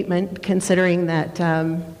interesting statement considering that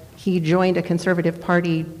he joined a conservative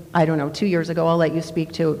party, 2 years ago. I'll let you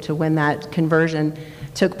speak to when that conversion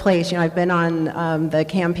took place. I've been on the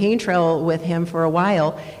campaign trail with him for a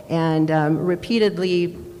while, and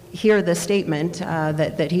repeatedly hear the statement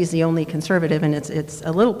that he's the only conservative, and it's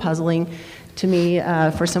a little puzzling to me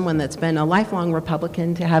for someone that's been a lifelong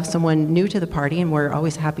Republican to have someone new to the party, and we're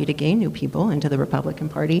always happy to gain new people into the Republican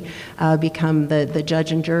Party, become the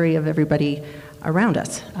judge and jury of everybody around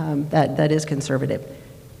us that is conservative.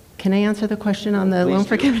 Can I answer the question on the loan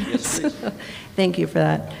forgiveness? Yes, please. Thank you for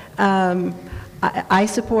that. I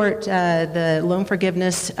support the loan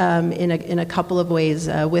forgiveness in a couple of ways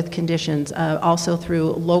with conditions, also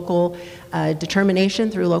through local determination,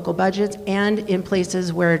 through local budgets, and in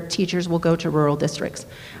places where teachers will go to rural districts.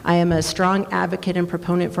 I am a strong advocate and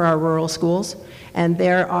proponent for our rural schools, and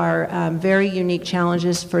there are very unique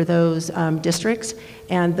challenges for those districts,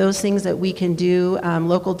 and those things that we can do,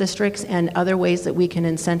 local districts and other ways that we can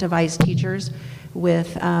incentivize teachers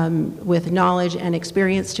with knowledge and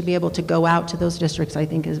experience to be able to go out to those districts, I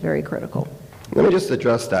think is very critical. Let me just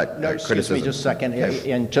address that criticism. Excuse me just a second.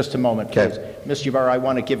 Okay. In just a moment, please. Ms. Ybarra, I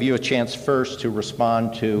want to give you a chance first to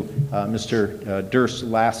respond to Mr. Durst's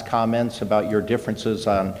last comments about your differences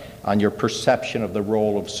on your perception of the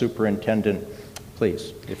role of superintendent.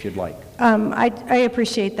 Please, if you'd like. I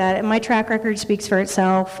appreciate that. My track record speaks for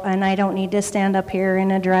itself, and I don't need to stand up here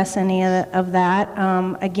and address any of that.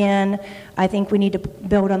 Again, I think we need to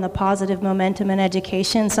build on the positive momentum in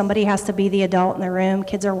education. Somebody has to be the adult in the room.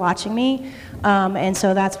 Kids are watching me, and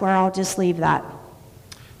so that's where I'll just leave that.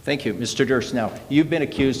 Thank you. Mr. Durst, now, you've been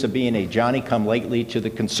accused of being a Johnny-come-lately to the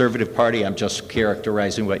Conservative Party. I'm just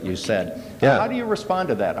characterizing what you said. Yeah. How do you respond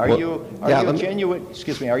to that? Are you a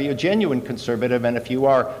genuine conservative? And if you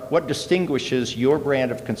are, what distinguishes your brand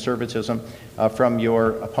of conservatism from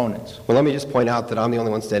your opponents? Well, let me just point out that I'm the only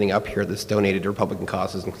one standing up here that's donated to Republican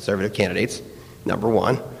causes and conservative candidates, number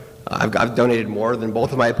one. I've donated more than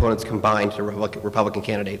both of my opponents combined to Republican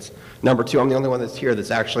candidates. Number two, I'm the only one that's here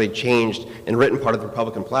that's actually changed and written part of the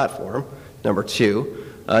Republican platform. Number two.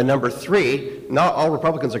 Number three, not all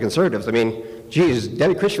Republicans are conservatives. I mean, geez,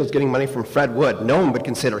 Debbie Critchfield's getting money from Fred Wood. No one would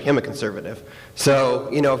consider him a conservative. So,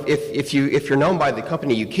 if you're known by the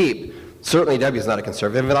company you keep, certainly Debbie's not a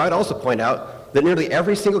conservative. And I'd also point out that nearly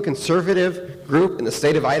every single conservative group in the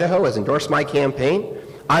state of Idaho has endorsed my campaign.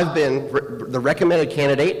 I've been the recommended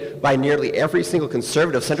candidate by nearly every single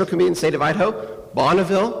conservative Central Committee in the state of Idaho.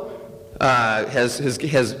 Bonneville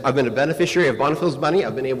I've been a beneficiary of Bonneville's money.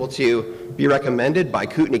 I've been able to be recommended by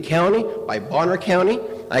Kootenai County, by Bonner County.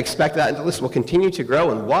 I expect that the list will continue to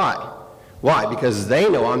grow. And why? Why? Because they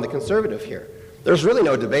know I'm the conservative here. There's really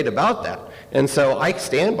no debate about that. And so I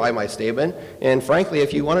stand by my statement. And frankly,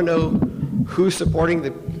 if you want to know who's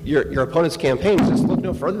supporting your opponent's campaign, just look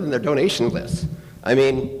no further than their donation lists. I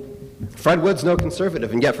mean, Fred Wood's no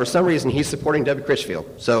conservative, and yet for some reason he's supporting Debbie Critchfield.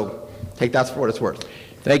 So take that for what it's worth.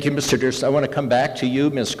 Thank you, Mr. Durst. I want to come back to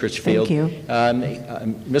you, Ms. Critchfield. Thank you.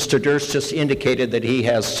 Mr. Durst just indicated that he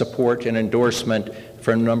has support and endorsement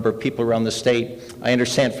from a number of people around the state. I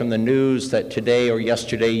understand from the news that today or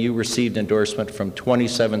yesterday you received endorsement from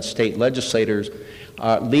 27 state legislative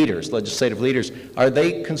leaders. Are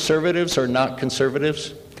they conservatives or not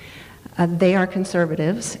conservatives? They are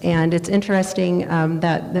conservatives, and it's interesting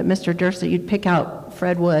that Mr. Durst, that you'd pick out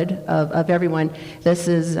Fred Wood of everyone. This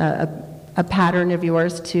is a pattern of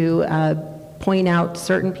yours to point out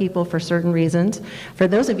certain people for certain reasons. For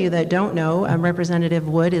those of you that don't know, Representative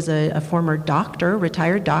Wood is a former doctor,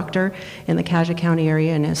 retired doctor in the Cassia County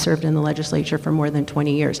area, and has served in the legislature for more than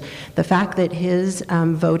 20 years. The fact that his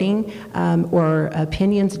voting or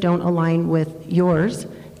opinions don't align with yours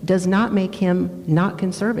does not make him not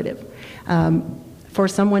conservative. For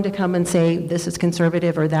someone to come and say this is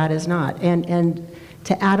conservative or that is not, and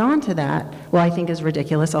to add on to that, well, I think is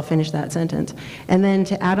ridiculous. I'll finish that sentence. And then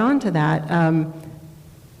to add on to that,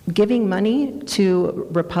 giving money to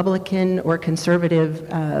Republican or conservative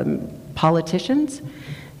politicians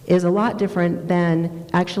is a lot different than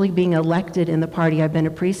actually being elected in the party. I've been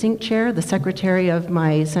a precinct chair, the secretary of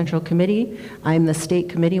my central committee. I'm the state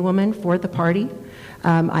committee woman for the party.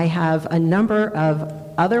 I have a number of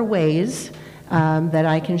other ways that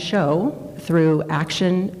I can show through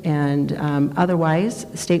action and otherwise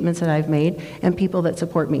statements that I've made and people that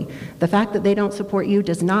support me. The fact that they don't support you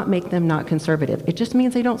does not make them not conservative. It just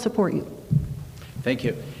means they don't support you. Thank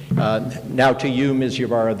you. Now to you, Ms.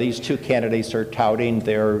 Ybarra. These two candidates are touting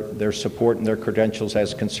their support and their credentials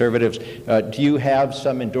as conservatives. Do you have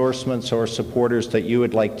some endorsements or supporters that you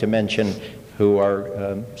would like to mention who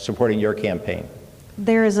are supporting your campaign?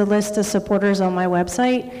 There is a list of supporters on my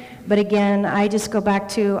website, but again, I just go back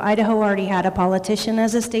to Idaho already had a politician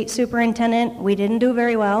as a state superintendent. We didn't do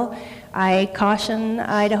very well. I caution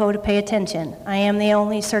Idaho to pay attention. I am the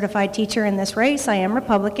only certified teacher in this race. I am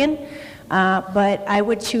Republican, but I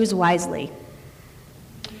would choose wisely.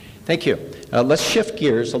 Thank you. Let's shift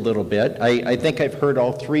gears a little bit. I think I've heard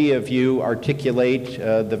all three of you articulate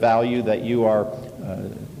the value that you are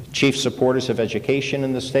chief supporters of education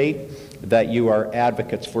in the state, that you are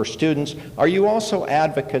advocates for students. Are you also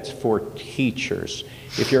advocates for teachers?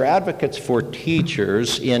 If you're advocates for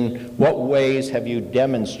teachers, in what ways have you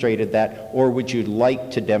demonstrated that, or would you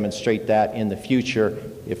like to demonstrate that in the future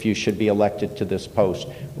if you should be elected to this post?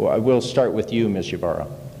 Well, I will start with you, Ms. Ybarra.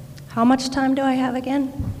 How much time do I have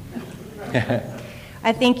again?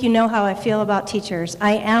 I think you know how I feel about teachers.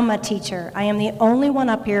 I am a teacher. I am the only one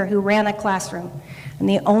up here who ran a classroom. I'm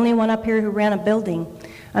the only one up here who ran a building.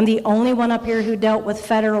 I'm the only one up here who dealt with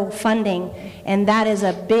federal funding, and that is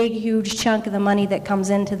a big, huge chunk of the money that comes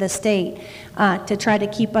into the state to try to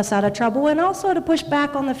keep us out of trouble, and also to push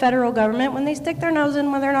back on the federal government when they stick their nose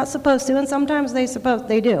in when they're not supposed to, and sometimes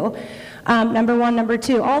they do. Number one. Number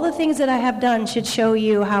two, all the things that I have done should show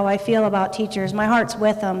you how I feel about teachers. My heart's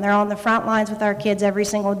with them. They're on the front lines with our kids every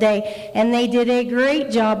single day, and they did a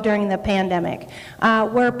great job during the pandemic.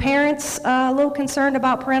 Were parents a little concerned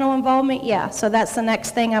about parental involvement? Yeah, so that's the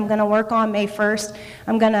next thing I'm going to work on May 1st.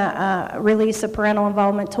 I'm going to release a parental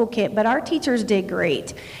involvement toolkit, but our teachers did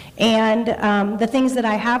great. And the things that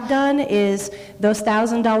I have done is those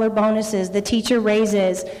 $1,000 bonuses, the teacher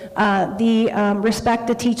raises, the Respect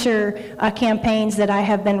the Teacher campaigns that I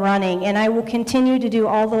have been running. And I will continue to do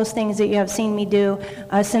all those things that you have seen me do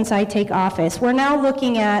since I take office. We're now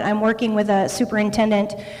looking at, I'm working with a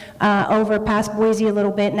superintendent over past Boise a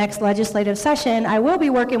little bit next legislative session. I will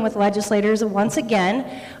be working with legislators once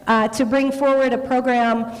again to bring forward a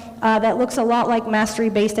program that looks a lot like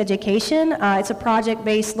mastery-based education. It's a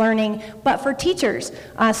project-based learning, but for teachers,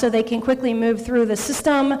 so they can quickly move through the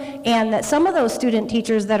system, and that some of those student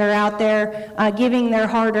teachers that are out there giving their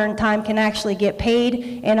hard-earned time can actually get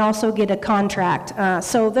paid and also get a contract.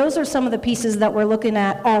 So those are some of the pieces that we're looking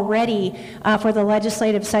at already for the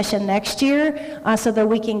legislative session next year, so that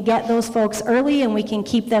we can get those folks early and we can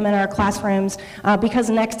keep them in our classrooms, because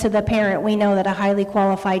next to the parent, we know that a highly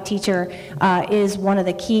qualified teacher is one of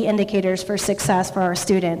the key indicators for success for our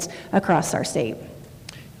students across our state.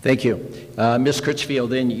 Thank you. Ms.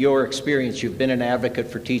 Critchfield, in your experience, you've been an advocate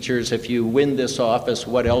for teachers. If you win this office,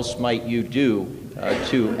 what else might you do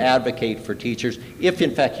to advocate for teachers, if in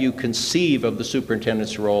fact you conceive of the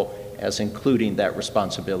superintendent's role as including that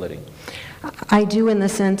responsibility? I do, in the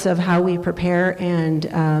sense of how we prepare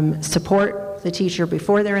and support the teacher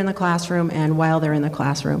before they're in the classroom and while they're in the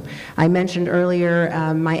classroom. I mentioned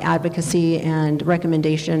earlier my advocacy and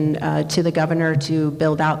recommendation to the governor to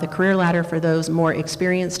build out the career ladder for those more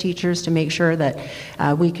experienced teachers to make sure that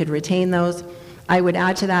we could retain those. I would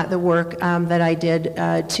add to that the work that I did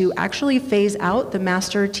to actually phase out the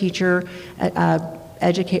master teacher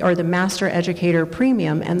the master educator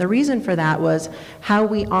premium, and the reason for that was how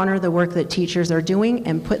we honor the work that teachers are doing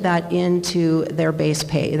and put that into their base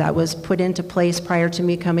pay. That was put into place prior to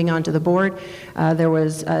me coming onto the board. There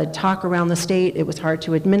was talk around the state. It was hard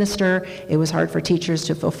to administer. It was hard for teachers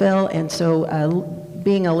to fulfill, and so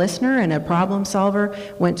being a listener and a problem solver,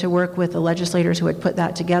 went to work with the legislators who had put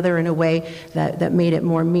that together in a way that made it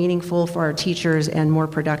more meaningful for our teachers and more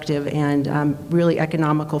productive and really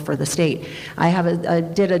economical for the state. I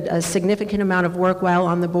did a significant amount of work while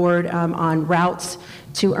on the board on routes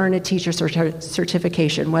to earn a teacher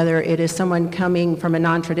certification, whether it is someone coming from a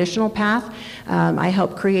non-traditional path. I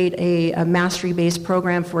helped create a mastery-based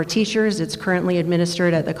program for teachers. It's currently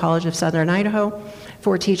administered at the College of Southern Idaho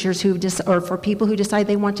for teachers or for people who decide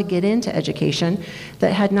they want to get into education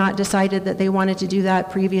that had not decided that they wanted to do that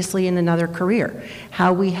previously in another career.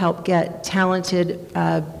 How we help get talented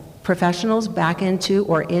professionals back into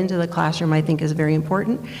the classroom, I think, is very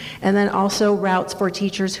important. And then also routes for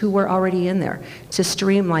teachers who were already in there to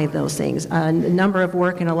streamline those things. A number of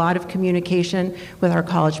work and a lot of communication with our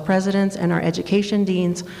college presidents and our education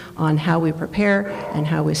deans on how we prepare and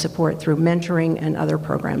how we support through mentoring and other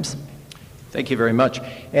programs. Thank you very much.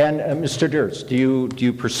 And Mr. Durst, do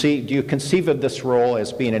you conceive of this role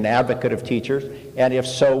as being an advocate of teachers? And if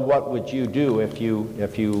so, what would you do if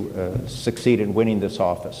you succeed in winning this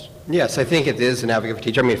office? Yes, I think it is an advocate for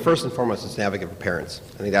teachers. I mean, first and foremost, it's an advocate for parents.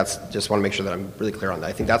 I think just want to make sure that I'm really clear on that.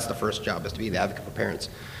 I think that's the first job, is to be the advocate for parents.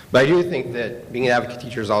 But I do think that being an advocate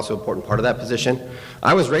teacher is also an important part of that position.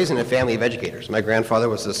 I was raised in a family of educators. My grandfather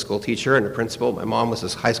was a school teacher and a principal. My mom was a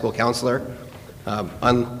high school counselor.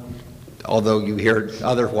 Although you hear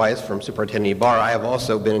otherwise from Superintendent Ybarra, I have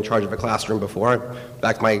also been in charge of a classroom before. In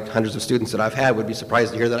fact, my hundreds of students that I've had would be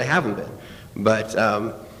surprised to hear that I haven't been. But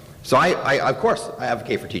So of course, I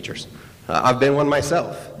advocate for teachers. I've been one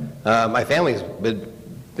myself. My family's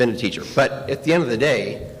been a teacher. But at the end of the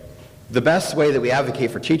day, the best way that we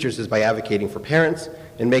advocate for teachers is by advocating for parents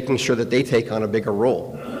and making sure that they take on a bigger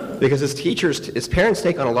role. Because as parents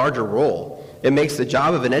take on a larger role, it makes the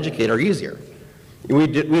job of an educator easier. We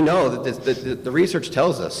know that the research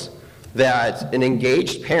tells us that an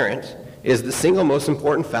engaged parent is the single most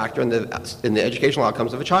important factor in the educational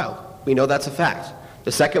outcomes of a child. We know that's a fact.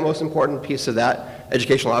 The second most important piece of that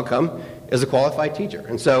educational outcome is a qualified teacher.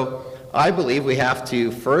 And so I believe we have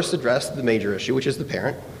to first address the major issue, which is the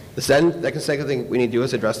parent. The second thing we need to do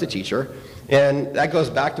is address the teacher. And that goes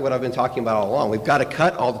back to what I've been talking about all along. We've got to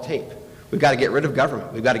cut all the tape. We've got to get rid of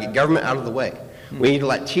government. We've got to get government out of the way. We need to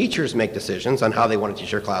let teachers make decisions on how they want to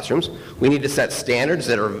teach their classrooms. We need to set standards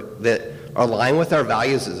that align with our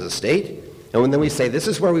values as a state. And then we say, this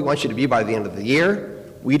is where we want you to be by the end of the year.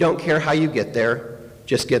 We don't care how you get there.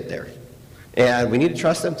 Just get there. And we need to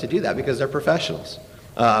trust them to do that because they're professionals.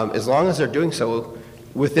 As long as they're doing so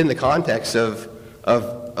within the context of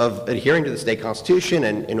adhering to the state constitution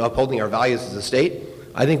and upholding our values as a state,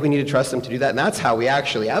 I think we need to trust them to do that. And that's how we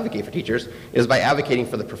actually advocate for teachers, is by advocating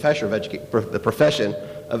for the profession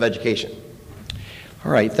of education.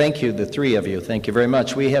 All right, thank you, the three of you. Thank you very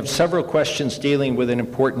much. We have several questions dealing with an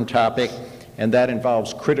important topic, and that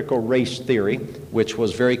involves critical race theory, which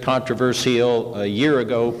was very controversial a year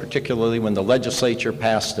ago, particularly when the legislature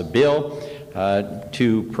passed a bill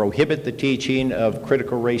to prohibit the teaching of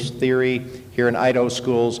critical race theory here in Idaho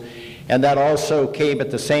schools. And that also came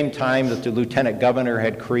at the same time that the lieutenant governor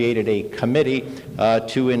had created a committee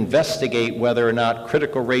to investigate whether or not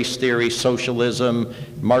critical race theory, socialism,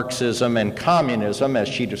 Marxism, and communism, as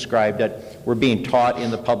she described it, were being taught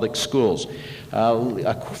in the public schools.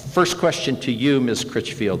 First question to you, Ms.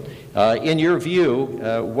 Critchfield. In your view,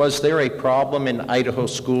 was there a problem in Idaho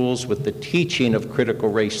schools with the teaching of critical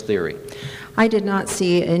race theory? I did not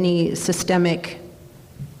see any systemic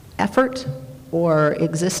effort or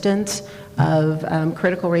existence of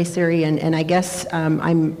critical race theory, and I guess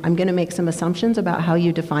I'm going to make some assumptions about how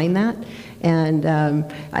you define that, and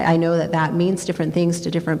I know that means different things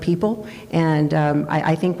to different people, and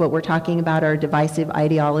I think what we're talking about are divisive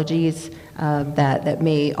ideologies that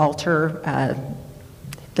may alter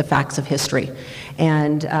the facts of history.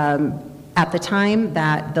 And at the time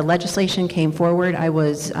that the legislation came forward, I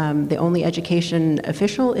was the only education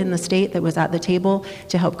official in the state that was at the table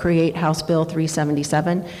to help create House Bill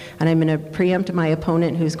 377. And I'm going to preempt my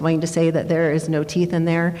opponent, who's going to say that there is no teeth in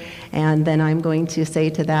there. And then I'm going to say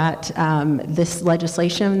to that, this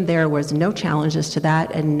legislation, there was no challenges to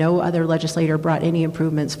that, and no other legislator brought any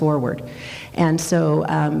improvements forward. And so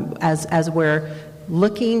as we're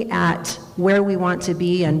looking at where we want to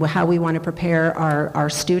be and how we want to prepare our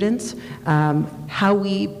students, how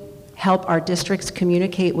we help our districts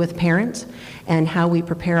communicate with parents, and how we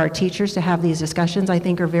prepare our teachers to have these discussions, I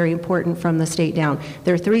think are very important from the state down.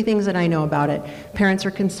 There are three things that I know about it. Parents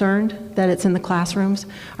are concerned that it's in the classrooms.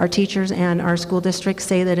 Our teachers and our school districts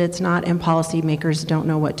say that it's not, and policymakers don't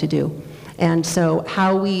know what to do. And so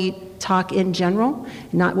how we talk in general,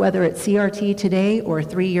 not whether it's CRT today or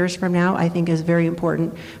 3 years from now, I think is very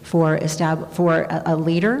important for a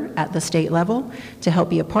leader at the state level to help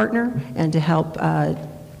be a partner and to help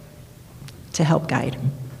guide.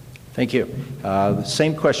 Thank you. The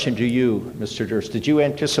same question to you, Mr. Durst. Did you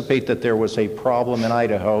anticipate that there was a problem in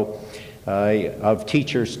Idaho of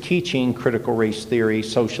teachers teaching critical race theory,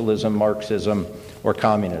 socialism, Marxism, or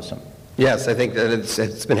communism? Yes, I think that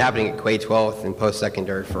it's been happening at K-12 and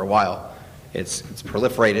post-secondary for a while. It's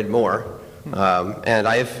proliferated more. And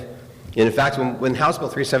in fact, when House Bill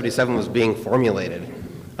 377 was being formulated,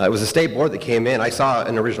 it was a state board that came in. I saw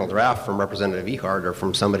an original draft from Representative Ehart or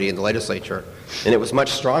from somebody in the legislature, and it was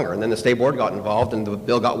much stronger. And then the state board got involved, and the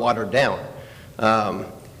bill got watered down.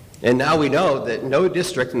 And now we know that no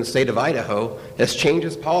district in the state of Idaho has changed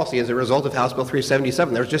its policy as a result of House Bill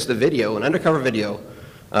 377. There's just an undercover video,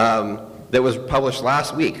 that was published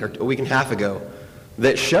last week or a week and a half ago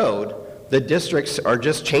that showed the districts are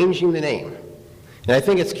just changing the name. And I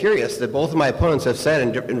think it's curious that both of my opponents have said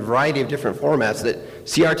in a variety of different formats that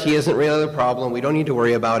CRT isn't really the problem, we don't need to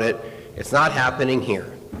worry about it, it's not happening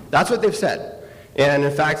here. That's what they've said. And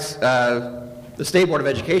in fact, the State Board of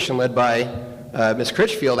Education, led by Ms.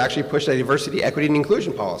 Critchfield, actually pushed a diversity, equity, and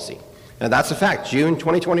inclusion policy. And that's a fact. June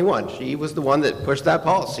 2021, she was the one that pushed that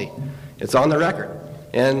policy. It's on the record.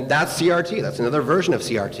 And that's CRT. That's another version of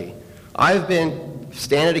CRT. I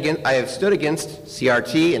have stood against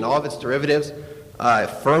CRT and all of its derivatives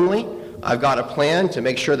firmly. I've got a plan to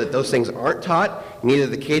make sure that those things aren't taught in either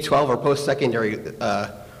the K-12 or post-secondary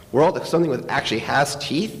world. If something that actually has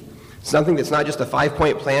teeth, something that's not just a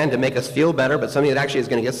 5-point plan to make us feel better, but something that actually is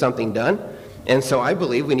going to get something done. And so I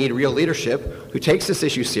believe we need real leadership who takes this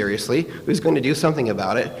issue seriously, who's going to do something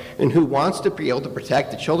about it, and who wants to be able to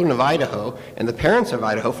protect the children of Idaho and the parents of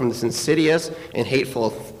Idaho from this insidious and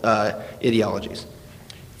hateful ideologies.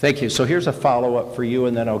 Thank you. So here's a follow-up for you,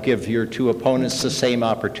 and then I'll give your two opponents the same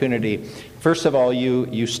opportunity. First of all,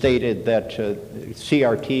 you stated that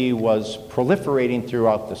CRT was proliferating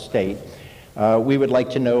throughout the state. We would like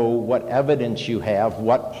to know what evidence you have,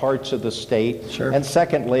 what parts of the state. Sure. And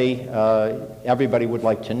secondly, everybody would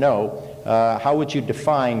like to know, how would you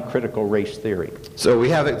define critical race theory? So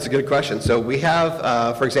it's a good question. So we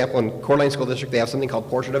have, for example, in Coeur d'Alene School District, they have something called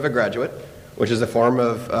Portrait of a Graduate, which is a form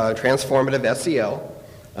of transformative SEL.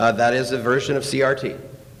 That is a version of CRT.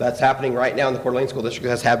 That's happening right now in the Coeur d'Alene School District. It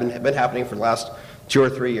has been happening for the last 2 or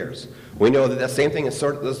 3 years. We know that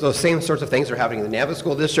those same sorts of things are happening in the Navajo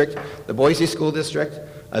School District, the Boise School District.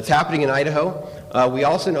 It's happening in Idaho. We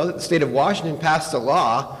also know that the state of Washington passed a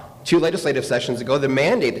law 2 legislative sessions ago that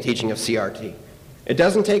mandate the teaching of CRT. It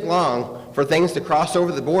doesn't take long for things to cross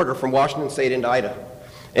over the border from Washington State into Idaho.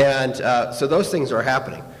 And so those things are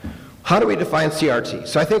happening. How do we define CRT?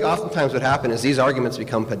 So I think oftentimes what happens is these arguments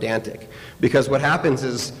become pedantic, because what happens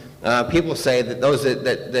is people say that those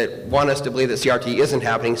that want us to believe that CRT isn't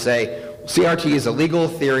happening say, CRT is a legal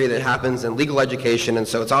theory that happens in legal education, and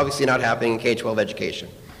so it's obviously not happening in K-12 education.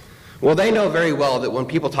 Well, they know very well that when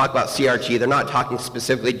people talk about CRT, they're not talking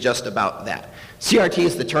specifically just about that. CRT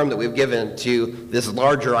is the term that we've given to this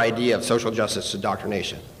larger idea of social justice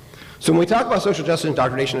indoctrination. So when we talk about social justice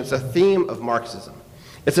indoctrination, it's a theme of Marxism.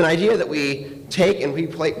 It's an idea that we take and we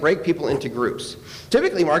break people into groups.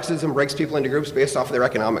 Typically, Marxism breaks people into groups based off of their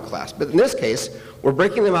economic class. But in this case, we're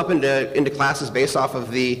breaking them up into classes based off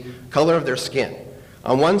of the color of their skin.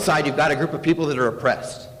 On one side, you've got a group of people that are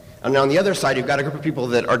oppressed. And on the other side, you've got a group of people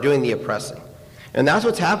that are doing the oppressing. And that's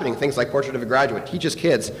what's happening. Things like Portrait of a Graduate teaches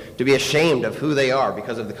kids to be ashamed of who they are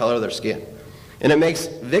because of the color of their skin. And it makes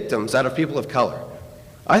victims out of people of color.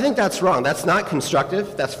 I think that's wrong. That's not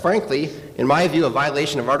constructive. That's frankly, in my view, a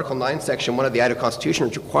violation of Article 9, Section 1 of the Idaho Constitution,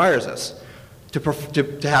 which requires us to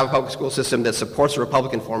have a public school system that supports a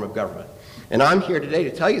Republican form of government. And I'm here today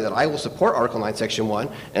to tell you that I will support Article 9, Section 1,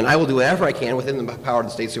 and I will do whatever I can within the power of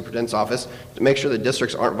the State Superintendent's Office to make sure that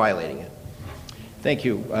districts aren't violating it. Thank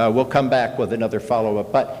you. We'll come back with another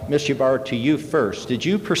follow-up. But Ms. Ybarra, to you first. Did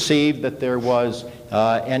you perceive that there was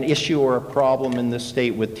an issue or a problem in this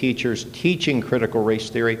state with teachers teaching critical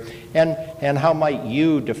race theory? And how might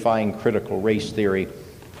you define critical race theory?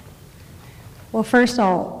 Well, first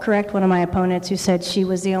I'll correct one of my opponents who said she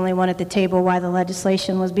was the only one at the table while the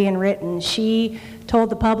legislation was being written. She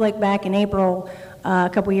told the public back in April a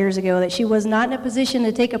couple years ago that she was not in a position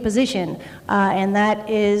to take a position, and that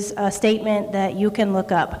is a statement that you can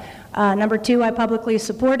look up. Number 2, I publicly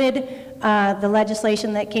supported the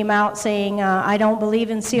legislation that came out saying I don't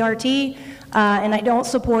believe in CRT, and I don't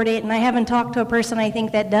support it, and I haven't talked to a person I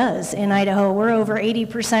think that does in Idaho. We're over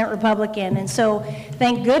 80% Republican, and so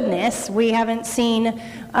thank goodness we haven't seen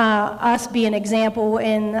us be an example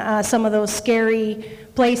in some of those scary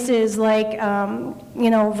places like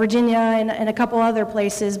Virginia and a couple other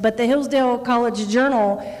places. But the Hillsdale College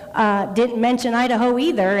Journal didn't mention Idaho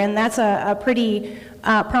either, and that's a pretty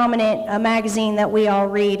prominent magazine that we all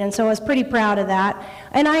read, and so I was pretty proud of that.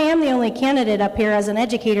 And I am the only candidate up here as an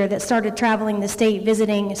educator that started traveling the state,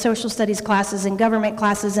 visiting social studies classes and government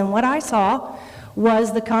classes, and what I saw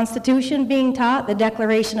was the Constitution being taught, the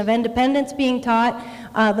Declaration of Independence being taught,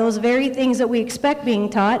 those very things that we expect being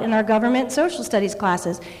taught in our government social studies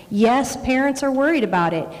classes. Yes, parents are worried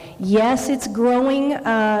about it. Yes, it's growing.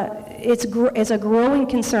 It's a growing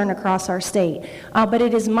concern across our state. But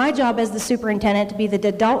it is my job as the superintendent to be the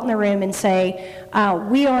adult in the room and say,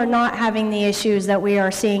 we are not having the issues that we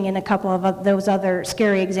are seeing in a couple of those other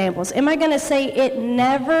scary examples. Am I going to say it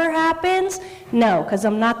never happens? No, because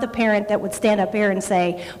I'm not the parent that would stand up here and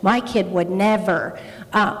say, my kid would never.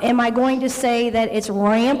 Am I going to say that it's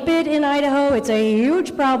rampant in Idaho? It's a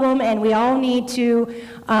huge problem, and we all need to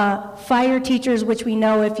fire teachers, which we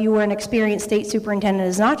know if you were an experienced state superintendent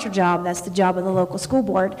is not your job. That's the job of the local school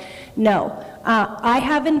board. No. I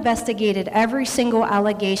have investigated every single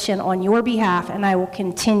allegation on your behalf, and I will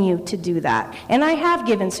continue to do that. And I have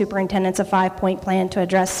given superintendents a 5-point plan to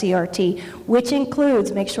address CRT, which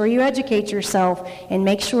includes make sure you educate yourself and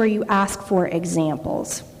make sure you ask for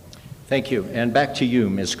examples. Thank you. And back to you,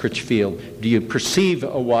 Ms. Critchfield. Do you perceive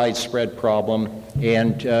a widespread problem,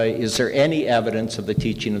 and is there any evidence of the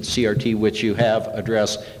teaching of CRT which you have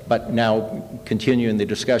addressed, but now continuing the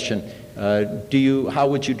discussion, how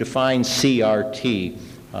would you define CRT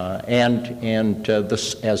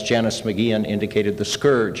as Janice McGeehan indicated, the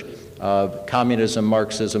scourge of communism,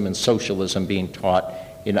 Marxism, and socialism being taught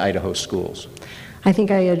in Idaho schools? I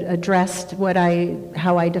think I addressed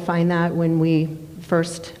how I define that when we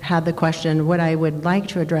first had the question. What I would like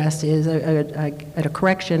to address is a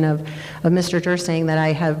correction of Mr. Durst saying that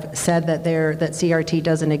I have said that CRT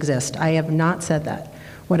doesn't exist. I have not said that.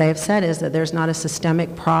 What I have said is that there's not a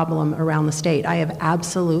systemic problem around the state. I have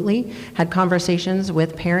absolutely had conversations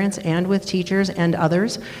with parents and with teachers and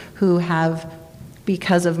others who have,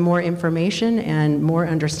 because of more information and more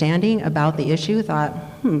understanding about the issue, thought,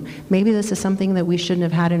 maybe this is something that we shouldn't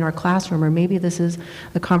have had in our classroom, or maybe this is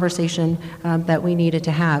a conversation that we needed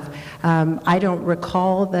to have. I don't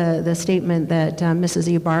recall the statement that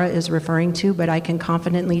Mrs. Ybarra is referring to, but I can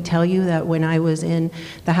confidently tell you that when I was in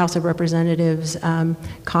the House of Representatives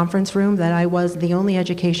conference room, that I was the only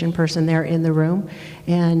education person there in the room,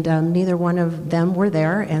 and neither one of them were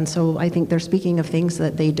there, and so I think they're speaking of things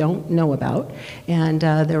that they don't know about. And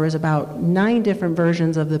there was about 9 different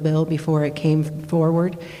versions of the bill before it came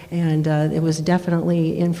forward, and it was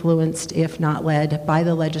definitely influenced, if not led, by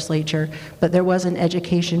the legislature. But there was an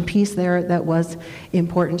education piece there that was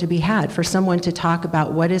important to be had, for someone to talk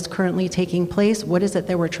about what is currently taking place, what is it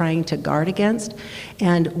that we're trying to guard against,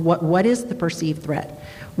 and what is the perceived threat.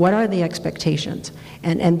 What are the expectations?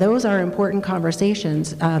 And those are important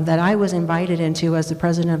conversations that I was invited into as the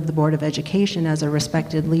president of the Board of Education, as a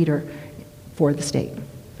respected leader for the state.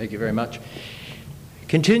 Thank you very much.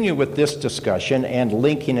 Continue with this discussion and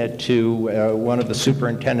linking it to one of the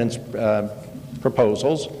superintendent's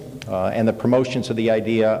proposals and the promotions of the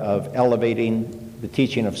idea of elevating the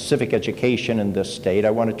teaching of civic education in this state.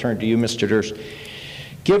 I want to turn to you, Mr. Durst.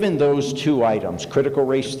 Given those 2 items, critical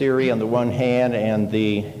race theory on the one hand and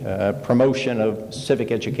the promotion of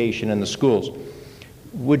civic education in the schools,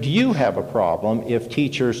 would you have a problem if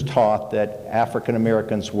teachers taught that African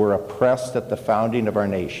Americans were oppressed at the founding of our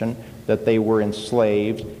nation, that they were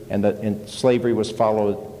enslaved, and that slavery was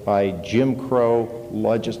followed by Jim Crow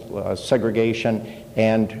segregation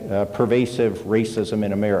and pervasive racism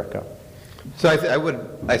in America? So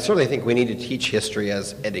I certainly think we need to teach history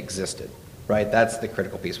as it existed, right? That's the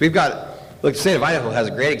critical piece. The state of Idaho has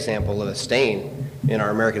a great example of a stain in our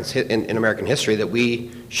American history that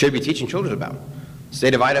we should be teaching children about. The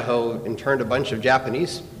state of Idaho interned a bunch of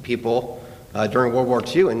Japanese people during World War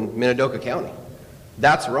II in Minidoka County.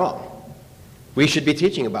 That's wrong. We should be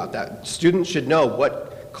teaching about that. Students should know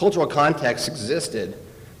what cultural context existed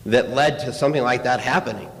that led to something like that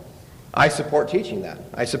happening. I support teaching that.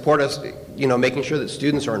 I support us, making sure that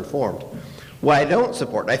students are informed. What I don't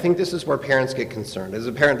support, and I think this is where parents get concerned. As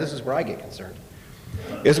a parent, this is where I get concerned,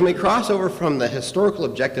 is when we cross over from the historical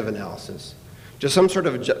objective analysis to some sort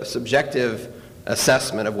of subjective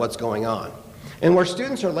assessment of what's going on, and where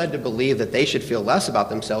students are led to believe that they should feel less about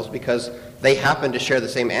themselves because they happen to share the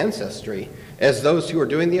same ancestry as those who are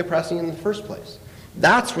doing the oppressing in the first place.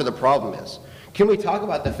 That's where the problem is. Can we talk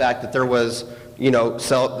about the fact that there was,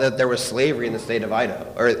 that there was slavery in the state of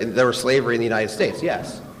Idaho, or there was slavery in the United States?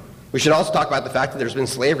 Yes. We should also talk about the fact that there's been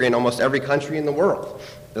slavery in almost every country in the world.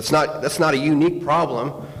 That's not a unique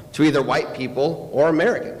problem to either white people or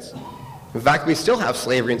Americans. In fact, we still have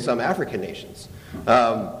slavery in some African nations.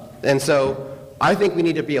 And so I think we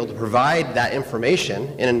need to be able to provide that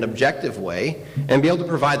information in an objective way and be able to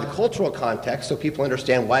provide the cultural context so people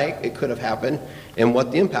understand why it could have happened and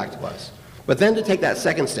what the impact was. But then to take that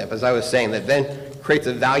second step, as I was saying, that then creates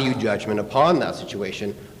a value judgment upon that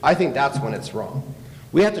situation, I think that's when it's wrong.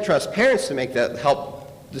 We have to trust parents to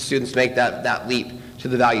help the students make that leap to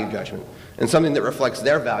the value judgment and something that reflects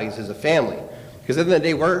their values as a family. Because at the end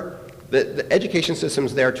of the day, the education system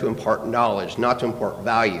is there to impart knowledge, not to impart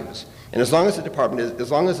values. And as long as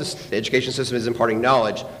the education system is imparting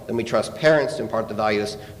knowledge, then we trust parents to impart the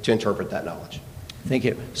values to interpret that knowledge. Thank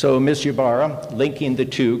you. So, Ms. Ybarra, linking the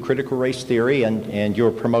two, critical race theory and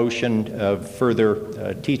your promotion of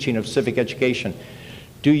further teaching of civic education,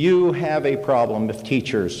 do you have a problem if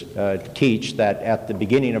teachers teach that at the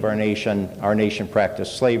beginning of our nation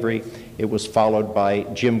practiced slavery, it was followed by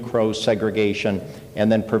Jim Crow segregation,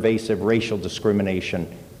 and then pervasive racial discrimination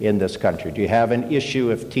in this country? Do you have an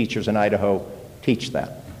issue if teachers in Idaho teach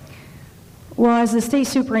that? Well, as the state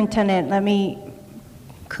superintendent, let me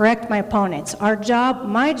correct my opponents.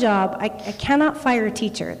 My job, I cannot fire a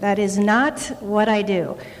teacher. That is not what I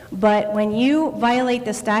do. But when you violate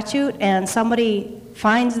the statute and somebody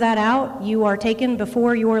finds that out, you are taken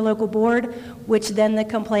before your local board, which then the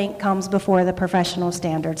complaint comes before the Professional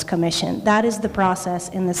Standards Commission. That is the process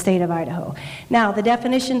in the state of Idaho. Now, the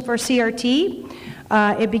definition for CRT,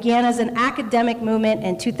 it began as an academic movement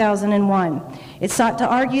in 2001. It sought to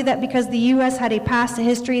argue that because the U.S. had a past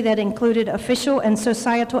history that included official and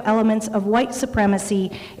societal elements of white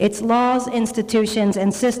supremacy, its laws, institutions,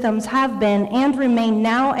 and systems have been and remain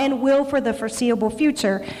now and will for the foreseeable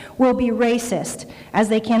future will be racist, as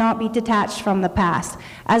they cannot be detached from the past.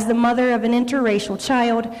 As the mother of an interracial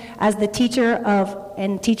child, as the teacher of,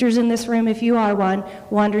 and teachers in this room, if you are one,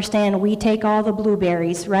 will understand we take all the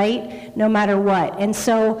blueberries, right? No matter what. And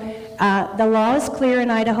so the law is clear in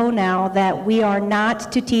Idaho now that we are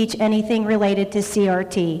not to teach anything related to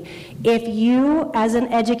CRT. If you, as an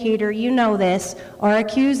educator, you know this, are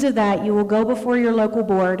accused of that, you will go before your local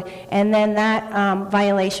board, and then that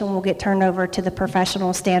violation will get turned over to the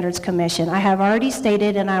Professional Standards Commission. I have already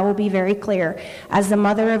stated, and I will be very clear, as the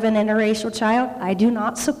mother of an interracial child, I do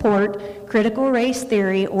not support critical race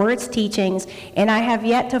theory or its teachings, and I have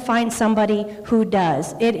yet to find somebody who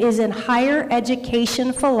does. It is in higher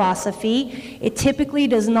education philosophy. It typically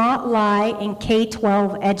does not lie in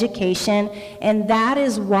K-12 education, and that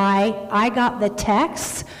is why I got the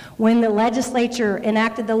text when the legislature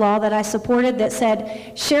enacted the law that I supported that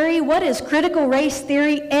said, Sherri, what is critical race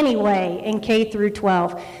theory anyway in K through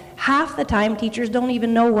 12? Half the time, teachers don't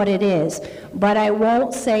even know what it is. But I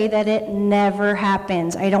won't say that it never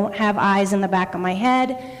happens. I don't have eyes in the back of my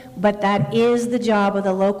head, but that is the job of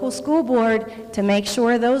the local school board to make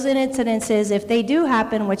sure those incidences, if they do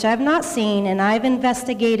happen, which I've not seen, and I've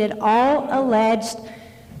investigated all alleged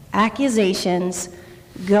accusations,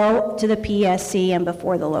 go to the PSC and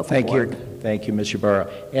before the local board. Thank you, Ms.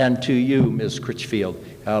 Ybarra. And to you, Ms. Critchfield,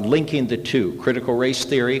 linking the two, critical race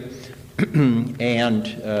theory and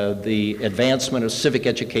the advancement of civic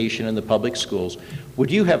education in the public schools,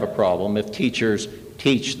 would you have a problem if teachers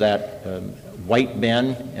teach that white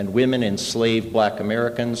men and women enslaved black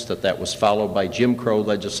Americans, that was followed by Jim Crow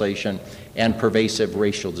legislation and pervasive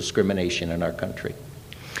racial discrimination in our country?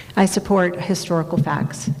 I support historical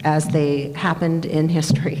facts as they happened in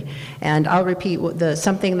history. And I'll repeat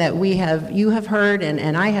something that you have heard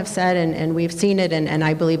and I have said, and we've seen it, and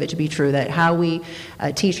I believe it to be true, that how we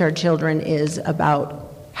teach our children is about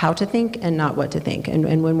how to think and not what to think.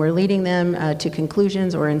 And when we're leading them to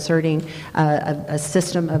conclusions or inserting a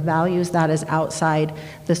system of values, that is outside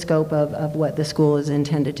the scope of what the school is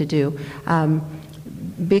intended to do.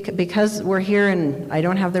 Because we're here and I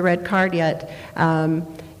don't have the red card yet,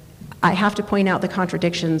 I have to point out the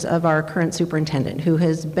contradictions of our current superintendent, who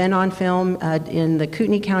has been on film in the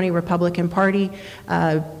Kootenai County Republican Party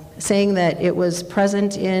saying that it was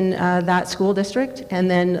present in that school district, and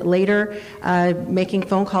then later making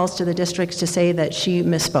phone calls to the districts to say that she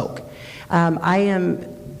misspoke. I am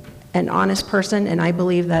an honest person, and I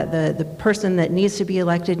believe that the person that needs to be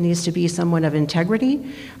elected needs to be someone of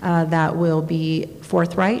integrity that will be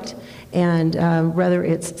forthright. And whether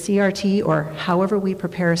it's CRT or however we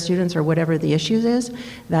prepare students or whatever the issues is,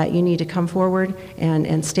 that you need to come forward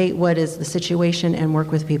and state what is the situation and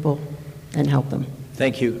work with people and help them.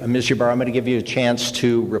 Thank you. Ms. Ybarra, I'm going to give you a chance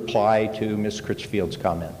to reply to Ms. Critchfield's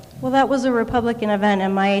comment. Well, that was a Republican event,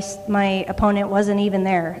 and my opponent wasn't even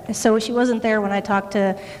there. So she wasn't there when I talked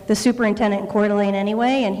to the superintendent in Coeur d'Alene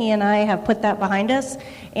anyway, and he and I have put that behind us,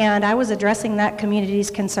 and I was addressing that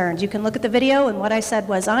community's concerns. You can look at the video, and what I said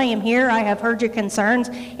was, I am here, I have heard your concerns,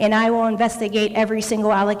 and I will investigate every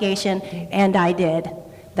single allegation, and I did.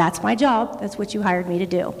 That's my job. That's what you hired me to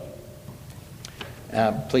do.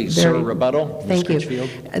 Please, sir, rebuttal. Thank you.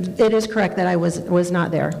 It is correct that I was not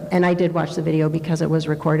there, and I did watch the video because it was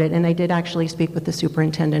recorded, and I did actually speak with the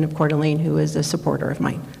superintendent of Coeur d'Alene, who is a supporter of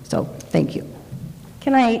mine. So, thank you.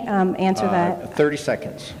 Can I answer that? 30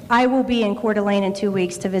 seconds. I will be in Coeur d'Alene in 2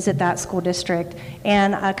 weeks to visit that school district,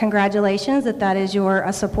 and congratulations that is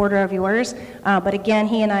a supporter of yours. But again,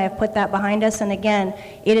 he and I have put that behind us, and again,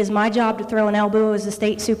 it is my job to throw an elbow as the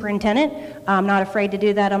state superintendent. I'm not afraid to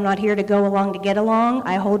do that. I'm not here to go along to get along.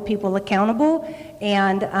 I hold people accountable,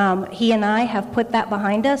 and he and I have put that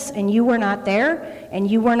behind us, and you were not there, and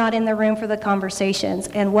you were not in the room for the conversations,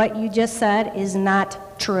 and what you just said is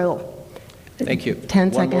not true. Thank you.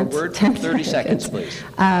 10 seconds. One more word. 30 seconds, please.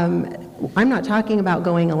 I'm not talking about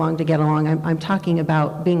going along to get along. I'm talking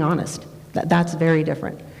about being honest. That's very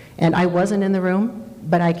different. And I wasn't in the room,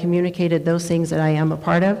 but I communicated those things that I am a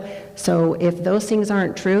part of. So if those things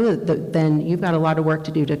aren't true, then you've got a lot of work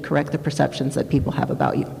to do to correct the perceptions that people have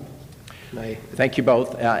about you. Thank you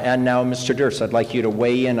both. And now, Mr. Durst, I'd like you to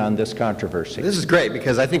weigh in on this controversy. This is great,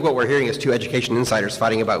 because I think what we're hearing is two education insiders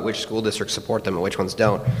fighting about which school districts support them and which ones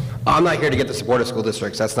don't. I'm not here to get the support of school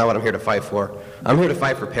districts. That's not what I'm here to fight for. I'm here to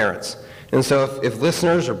fight for parents. And so if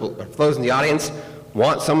listeners or those in the audience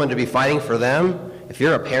want someone to be fighting for them, if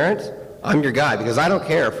you're a parent, I'm your guy, because I don't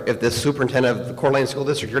care if the superintendent of the Coeur d'Alene School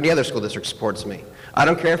District or any other school district supports me. I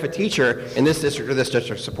don't care if a teacher in this district or this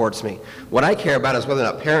district supports me. What I care about is whether or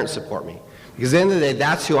not parents support me. Because at the end of the day,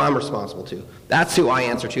 that's who I'm responsible to. That's who I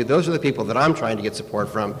answer to. Those are the people that I'm trying to get support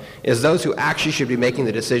from, is those who actually should be making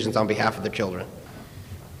the decisions on behalf of their children.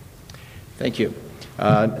 Thank you.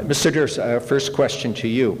 Mr. Durst, first question to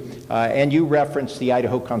you. And you referenced the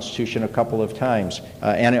Idaho Constitution a couple of times.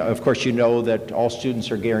 And of course you know that all students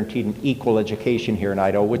are guaranteed an equal education here in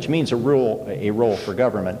Idaho, which means a role for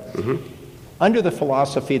government. Mm-hmm. Under the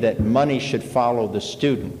philosophy that money should follow the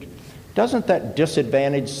student, doesn't that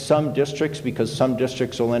disadvantage some districts because some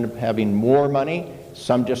districts will end up having more money,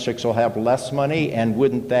 some districts will have less money, and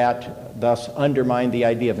wouldn't that thus undermine the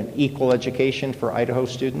idea of an equal education for Idaho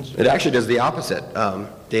students? It actually does the opposite,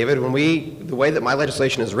 David. The way that my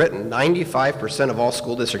legislation is written, 95% of all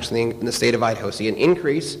school districts in the state of Idaho see an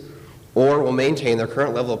increase or will maintain their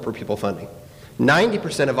current level of per pupil funding.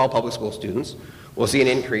 90% of all public school students will see an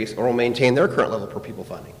increase or will maintain their current level of per pupil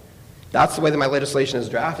funding. That's the way that my legislation is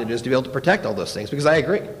drafted, is to be able to protect all those things, because I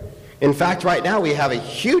agree. In fact, right now we have a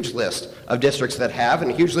huge list of districts that have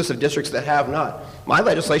and a huge list of districts that have not. My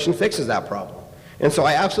legislation fixes that problem. And so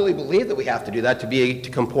I absolutely believe that we have to do that to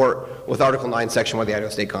comport with Article 9, Section 1 of the Idaho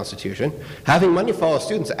State Constitution. Having money follow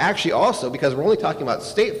students actually also, because we're only talking about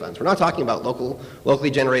state funds. We're not talking about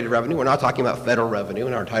locally generated revenue. We're not talking about federal revenue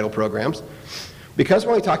in our title programs. Because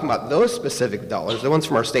we're only talking about those specific dollars, the ones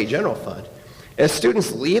from our state general fund, as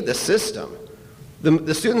students leave the system,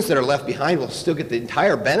 the students that are left behind will still get the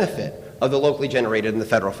entire benefit of the locally generated and the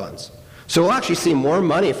federal funds. So we'll actually see more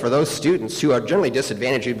money for those students who are generally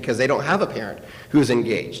disadvantaged because they don't have a parent who's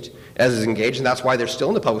engaged, and that's why they're still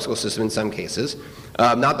in the public school system in some cases.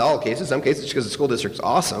 Not all cases, some cases because the school district's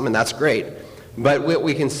awesome, and that's great. But what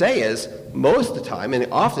we can say is, most of the time, and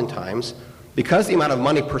oftentimes, because the amount of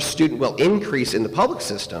money per student will increase in the public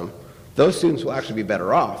system, those students will actually be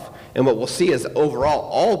better off. And what we'll see is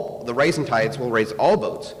overall, the rising tides will raise all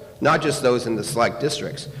boats, not just those in the select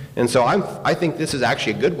districts. And so I think this is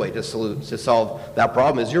actually a good way to solve that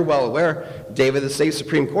problem. As you're well aware, David, the state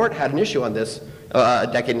Supreme Court had an issue on this a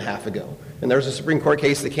decade and a half ago. And there was a Supreme Court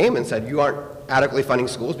case that came and said, you aren't adequately funding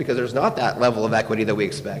schools because there's not that level of equity that we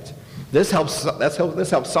expect. This helps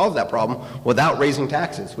solve that problem without raising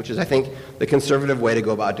taxes, which is, I think, the conservative way to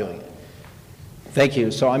go about doing it. Thank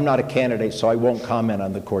you. So I'm not a candidate, so I won't comment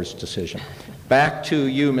on the court's decision. Back to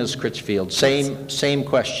you, Ms. Critchfield. Same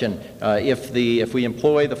question. If we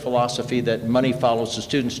employ the philosophy that money follows the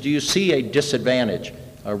students, do you see a disadvantage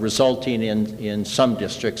resulting in some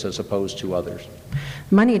districts as opposed to others?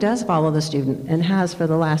 Money does follow the student and has for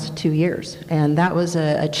the last 2 years. And that was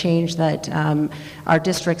a change that our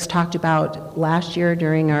districts talked about last year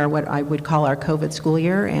during our what I would call our COVID school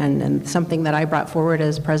year, and something that I brought forward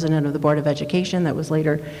as president of the Board of Education that was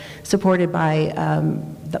later supported by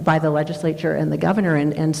the legislature and the governor.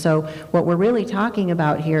 And so what we're really talking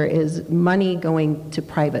about here is money going to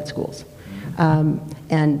private schools.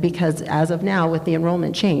 And because as of now, with the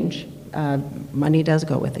enrollment change, money does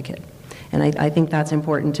go with the kid. And I think that's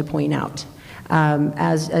important to point out.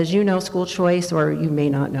 As you know, school choice, or you may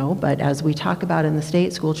not know, but as we talk about in the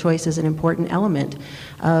state, school choice is an important element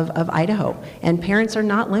of Idaho. And parents are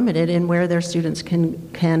not limited in where their students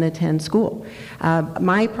can attend school.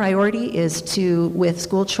 My priority is to, with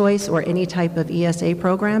school choice or any type of ESA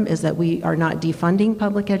program, is that we are not defunding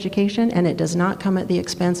public education, and it does not come at the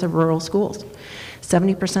expense of rural schools.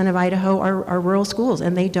 70% of Idaho are rural schools,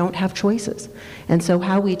 and they don't have choices. And so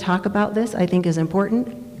how we talk about this, I think, is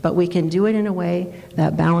important, but we can do it in a way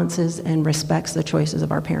that balances and respects the choices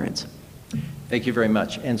of our parents. Thank you very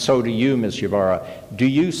much. And so do you, Ms. Ybarra. Do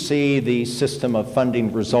you see the system of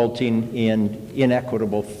funding resulting in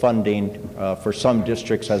inequitable funding for some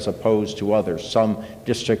districts as opposed to others? Some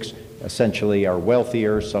districts essentially are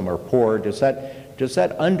wealthier, some are poor. Does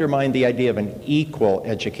that undermine the idea of an equal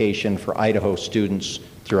education for Idaho students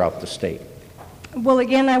throughout the state? Well,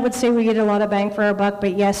 again, I would say we get a lot of bang for our buck,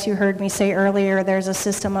 but yes, you heard me say earlier, there's a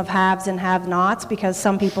system of haves and have-nots because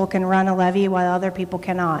some people can run a levy while other people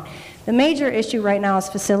cannot. The major issue right now is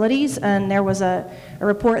facilities, and there was a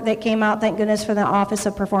report that came out, thank goodness, for the Office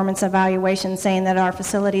of Performance Evaluation, saying that our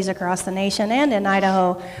facilities across the nation and in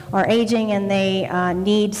Idaho are aging and they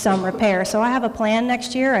need some repair. So I have a plan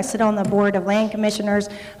next year. I sit on the board of land commissioners.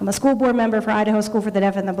 I'm a school board member for Idaho School for the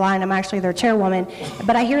Deaf and the Blind. I'm actually their chairwoman.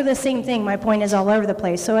 But I hear the same thing. My point is all over the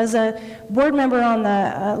place. So as a board member on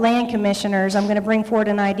the land commissioners, I'm going to bring forward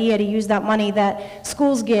an idea to use that money that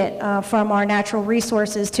schools get from our natural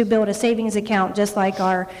resources to build a savings account, just like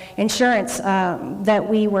our insurance that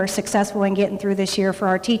we were successful in getting through this year for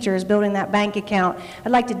our teachers, building that bank account.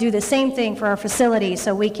 I'd like to do the same thing for our facilities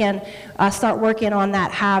so we can start working on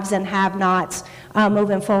that haves and have-nots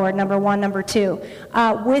moving forward, number one. Number two,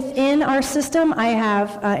 within our system, I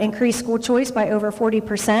have increased school choice by over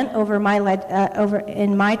 40% over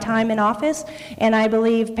in my time in office, and I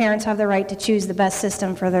believe parents have the right to choose the best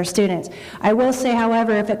system for their students. I will say,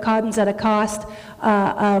 however, if it comes at a cost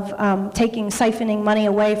of siphoning money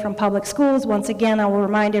away from public schools, once again, I will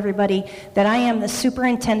remind everybody that I am the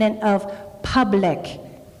superintendent of public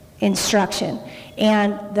instruction.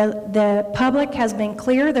 And the public has been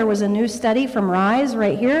clear. There was a new study from RISE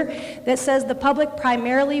right here that says the public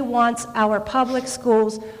primarily wants our public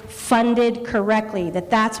schools funded correctly,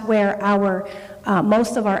 that's where our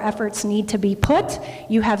most of our efforts need to be put.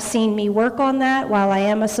 You have seen me work on that. While I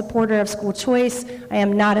am a supporter of school choice, I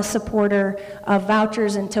am not a supporter of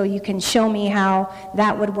vouchers until you can show me how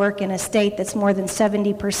that would work in a state that's more than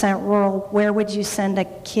 70% rural. Where would you send a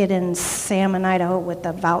kid in Salmon, Idaho with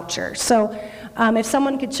a voucher? So if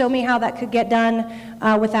someone could show me how that could get done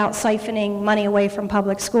without siphoning money away from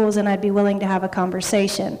public schools, then I'd be willing to have a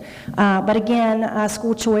conversation. But again,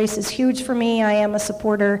 school choice is huge for me. I am a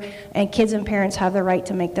supporter, and kids and parents have the right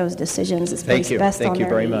to make those decisions. It's based best on their needs. Thank you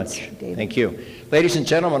very much. David. Thank you. Ladies and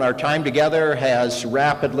gentlemen, our time together has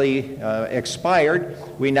rapidly expired.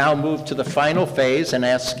 We now move to the final phase and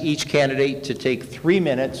ask each candidate to take 3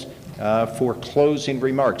 minutes for closing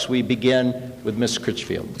remarks. We begin with Ms.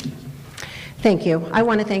 Critchfield. Thank you. I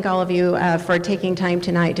want to thank all of you for taking time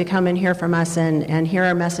tonight to come and hear from us and hear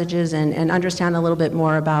our messages and understand a little bit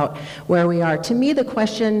more about where we are. To me, the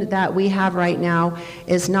question that we have right now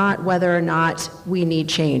is not whether or not we need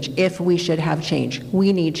change, if we should have change.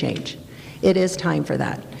 We need change. It is time for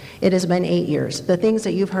that. It has been 8 years. The things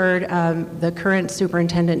that you've heard the current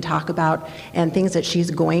superintendent talk about and things that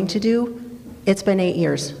she's going to do, it's been 8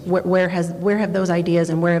 years. Where have those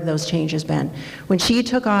ideas and where have those changes been? When she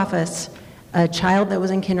took office, a child that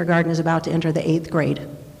was in kindergarten is about to enter the 8th grade.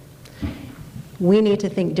 We need to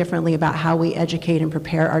think differently about how we educate and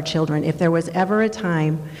prepare our children. If there was ever a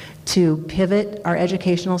time to pivot our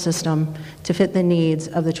educational system to fit the needs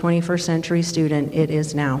of the 21st century student, it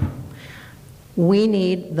is now. We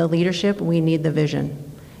need the leadership, we need the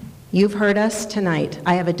vision. You've heard us tonight.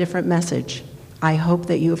 I have a different message. I hope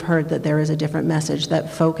that you've heard that there is a different message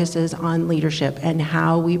that focuses on leadership and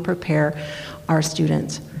how we prepare our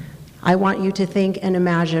students. I want you to think and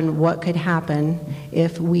imagine what could happen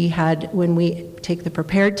if when we take the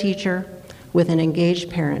prepared teacher with an engaged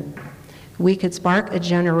parent, we could spark a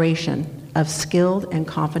generation of skilled and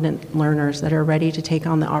confident learners that are ready to take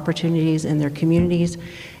on the opportunities in their communities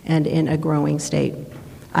and in a growing state.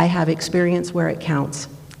 I have experience where it counts.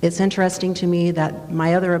 It's interesting to me that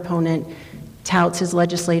my other opponent touts his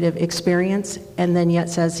legislative experience and then yet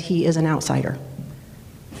says he is an outsider.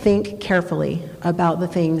 Think carefully about the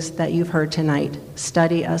things that you've heard tonight.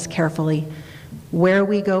 Study us carefully. Where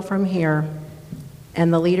we go from here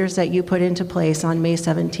and the leaders that you put into place on May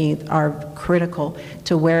 17th are critical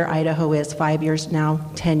to where Idaho is 5 years from now,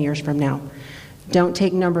 10 years from now. Don't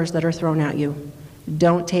take numbers that are thrown at you.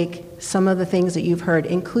 Don't take some of the things that you've heard,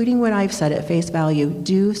 including what I've said, at face value.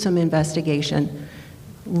 Do some investigation.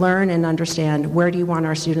 Learn and understand, where do you want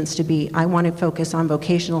our students to be? I want to focus on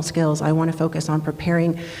vocational skills. I want to focus on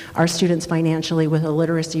preparing our students financially with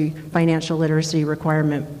a financial literacy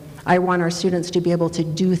requirement. I want our students to be able to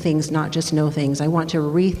do things, not just know things. I want to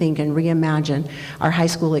rethink and reimagine our high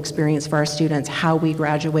school experience for our students, how we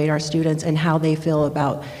graduate our students and how they feel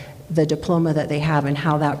about the diploma that they have and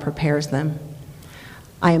how that prepares them.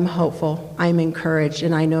 I am hopeful, I'm encouraged,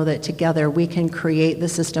 and I know that together we can create the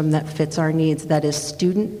system that fits our needs, that is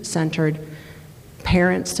student-centered,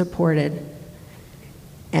 parent-supported,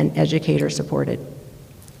 and educator-supported.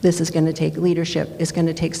 This is going to take leadership. It's going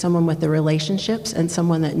to take someone with the relationships and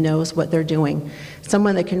someone that knows what they're doing,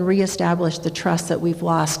 someone that can reestablish the trust that we've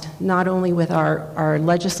lost, not only with our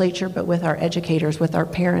legislature, but with our educators, with our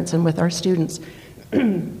parents, and with our students.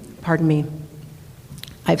 Pardon me.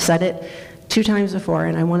 I've said it 2 times before,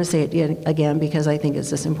 and I want to say it again because I think it's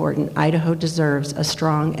this important. Idaho deserves a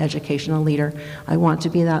strong educational leader. I want to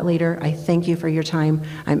be that leader. I thank you for your time.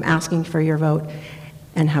 I'm asking for your vote,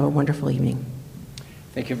 and have a wonderful evening.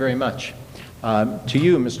 Thank you very much. To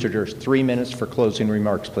you, Mr. Durst, 3 minutes for closing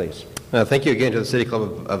remarks, please. Thank you again to the City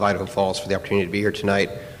Club of Idaho Falls for the opportunity to be here tonight,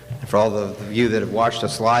 and for all of you that have watched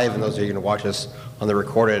us live and those of you going to watch us on the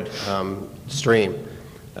recorded stream.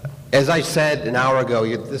 As I said an hour ago,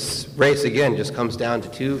 this race, again, just comes down to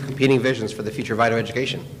 2 competing visions for the future of Idaho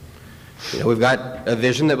education. We've got a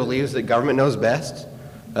vision that believes that government knows best,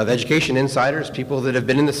 of education insiders, people that have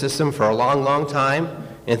been in the system for a long, long time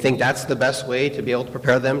and think that's the best way to be able to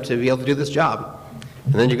prepare them to be able to do this job.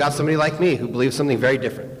 And then you got somebody like me who believes something very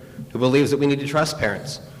different, who believes that we need to trust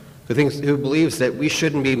parents, who believes that we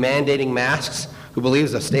shouldn't be mandating masks, who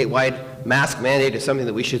believes a statewide mask mandate is something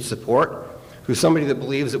that we should support, who's somebody that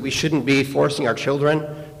believes that we shouldn't be forcing our children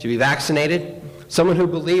to be vaccinated, someone who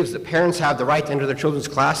believes that parents have the right to enter their children's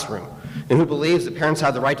classroom, and who believes that parents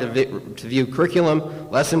have the right to view curriculum,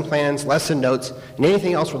 lesson plans, lesson notes, and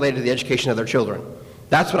anything else related to the education of their children.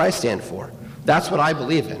 That's what I stand for. That's what I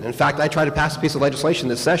believe in. In fact, I tried to pass a piece of legislation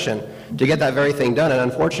this session to get that very thing done, and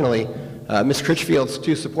unfortunately, Ms. Critchfield's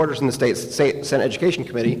two supporters in the State Senate Education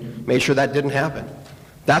Committee made sure that didn't happen.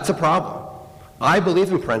 That's a problem. I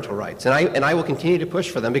believe in parental rights, and I will continue to push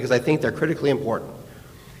for them because I think they're critically important.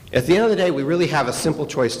 At the end of the day, we really have a simple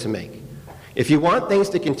choice to make. If you want things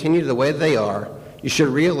to continue the way they are, you should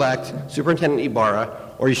re-elect Superintendent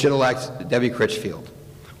Ybarra or you should elect Debbie Critchfield.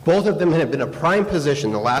 Both of them have been in a prime position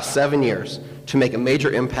in the last 7 years to make a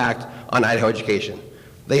major impact on Idaho education.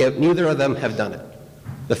 Neither of them have done it.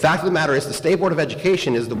 The fact of the matter is the State Board of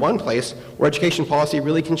Education is the one place where education policy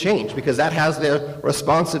really can change because that has the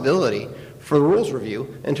responsibility for the rules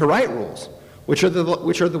review and to write rules, which are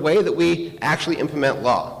the way that we actually implement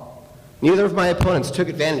law. Neither of my opponents took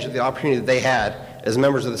advantage of the opportunity that they had as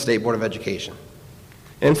members of the State Board of Education.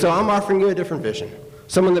 And so I'm offering you a different vision.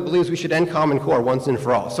 Someone that believes we should end Common Core once and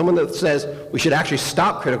for all. Someone that says we should actually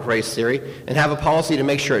stop critical race theory and have a policy to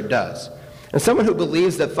make sure it does. And someone who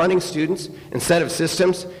believes that funding students instead of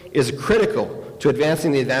systems is critical to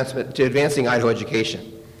advancing Idaho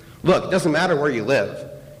education. Look, it doesn't matter where you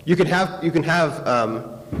live. You can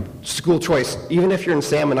have school choice even if you're in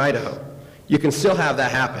Salmon, Idaho. You can still have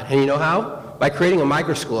that happen. And you know how? By creating a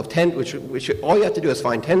microschool of 10, which all you have to do is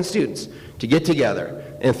find 10 students to get together.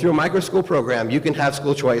 And through a microschool program, you can have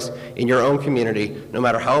school choice in your own community, no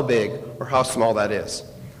matter how big or how small that is.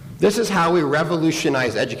 This is how we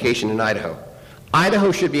revolutionize education in Idaho.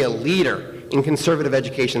 Idaho should be a leader in conservative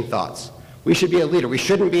education thoughts. We should be a leader. We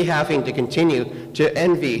shouldn't be having to continue to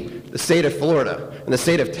envy the state of Florida and the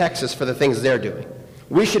state of Texas for the things they're doing.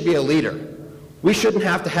 We should be a leader. We shouldn't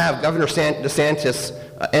have to have Governor DeSantis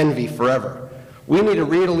envy forever. We need a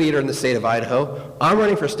real leader in the state of Idaho. I'm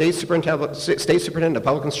running for State Superintendent of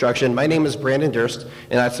Public Instruction. My name is Branden Durst,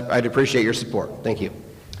 and I'd appreciate your support. Thank you.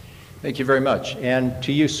 Thank you very much. And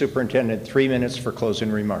to you, Superintendent, 3 minutes for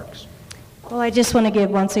closing remarks. Well, I just want to give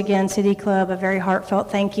once again City Club a very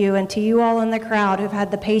heartfelt thank you, and to you all in the crowd who've had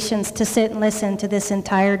the patience to sit and listen to this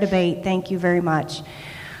entire debate. Thank you very much.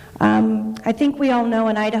 I think we all know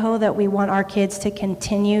in Idaho that we want our kids to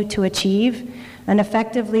continue to achieve. An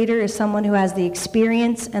effective leader is someone who has the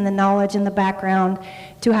experience and the knowledge and the background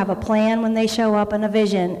to have a plan when they show up and a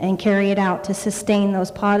vision and carry it out to sustain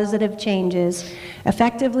those positive changes.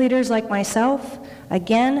 Effective leaders like myself,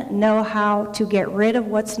 again, know how to get rid of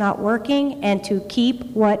what's not working and to keep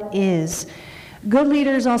what is. Good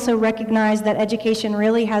leaders also recognize that education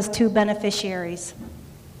really has two beneficiaries: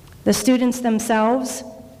 the students themselves,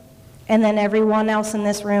 and then everyone else in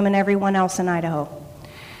this room and everyone else in Idaho.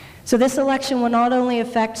 So this election will not only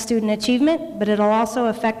affect student achievement, but it'll also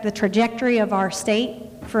affect the trajectory of our state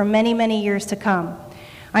for many, many years to come.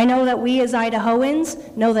 I know that we as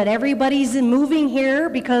Idahoans know that everybody's moving here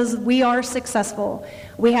because we are successful.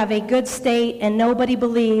 We have a good state and nobody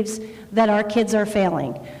believes that our kids are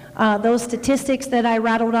failing. Those statistics that I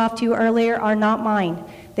rattled off to you earlier are not mine.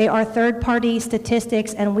 They are third-party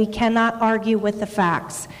statistics and we cannot argue with the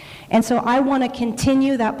facts. And so I want to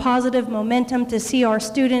continue that positive momentum to see our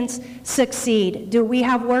students succeed. Do we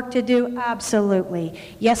have work to do? Absolutely.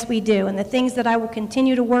 Yes, we do. And the things that I will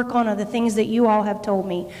continue to work on are the things that you all have told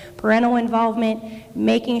me. Parental involvement,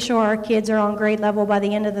 making sure our kids are on grade level by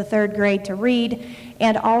the end of the third grade to read,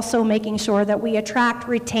 and also making sure that we attract,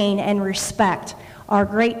 retain, and respect our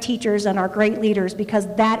great teachers and our great leaders, because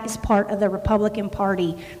that is part of the Republican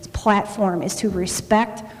Party's platform, is to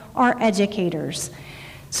respect our educators.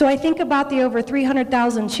 So I think about the over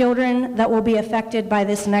 300,000 children that will be affected by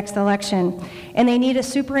this next election, and they need a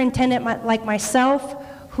superintendent like myself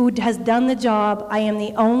who has done the job. I am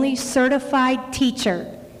the only certified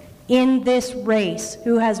teacher in this race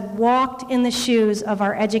who has walked in the shoes of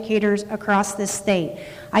our educators across this state.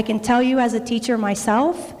 I can tell you as a teacher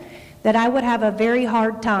myself that I would have a very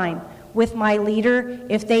hard time with my leader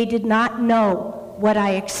if they did not know what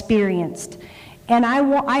I experienced. And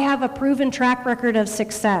I have a proven track record of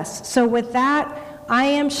success. So with that, I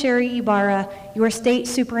am Sherri Ybarra, your State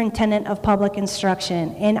Superintendent of Public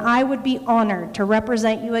Instruction, and I would be honored to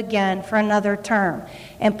represent you again for another term.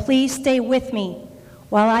 And please stay with me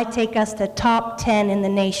while I take us to top 10 in the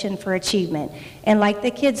nation for achievement. And like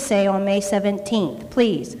the kids say on May 17th,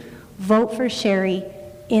 please vote for Sherri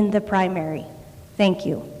in the primary. Thank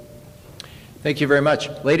you. Thank you very much.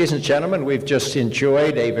 Ladies and gentlemen, we've just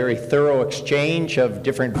enjoyed a very thorough exchange of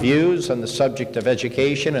different views on the subject of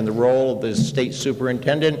education and the role of the state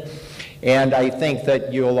superintendent. And I think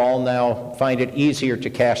that you'll all now find it easier to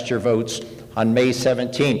cast your votes on May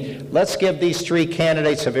 17. Let's give these three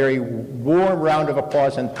candidates a very warm round of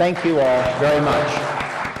applause, and thank you all very much.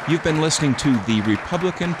 You've been listening to the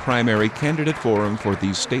Republican Primary Candidate Forum for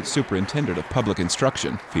the State Superintendent of Public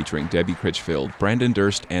Instruction, featuring Debbie Critchfield, Branden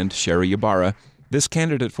Durst, and Sherri Ybarra. This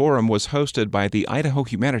candidate forum was hosted by the Idaho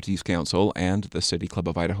Humanities Council and the City Club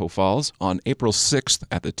of Idaho Falls on April 6th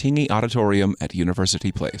at the Tingey Auditorium at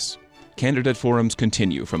University Place. Candidate forums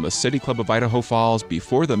continue from the City Club of Idaho Falls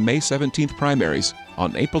before the May 17th primaries.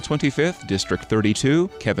 On April 25th, District 32,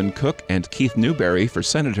 Kevin Cook and Keith Newberry for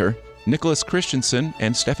Senator, Nicholas Christensen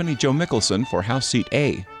and Stephanie Jo Mickelson for House Seat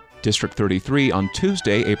A. District 33 on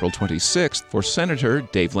Tuesday, April 26th for Senator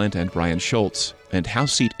Dave Lent and Brian Schultz, and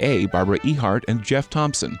House Seat A, Barbara Ehart and Jeff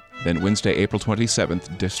Thompson. Then Wednesday, April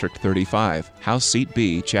 27th, District 35, House Seat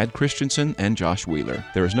B, Chad Christensen and Josh Wheeler.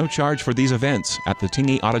 There is no charge for these events at the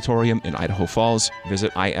Tingey Auditorium in Idaho Falls.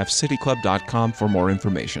 Visit ifcityclub.com for more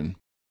information.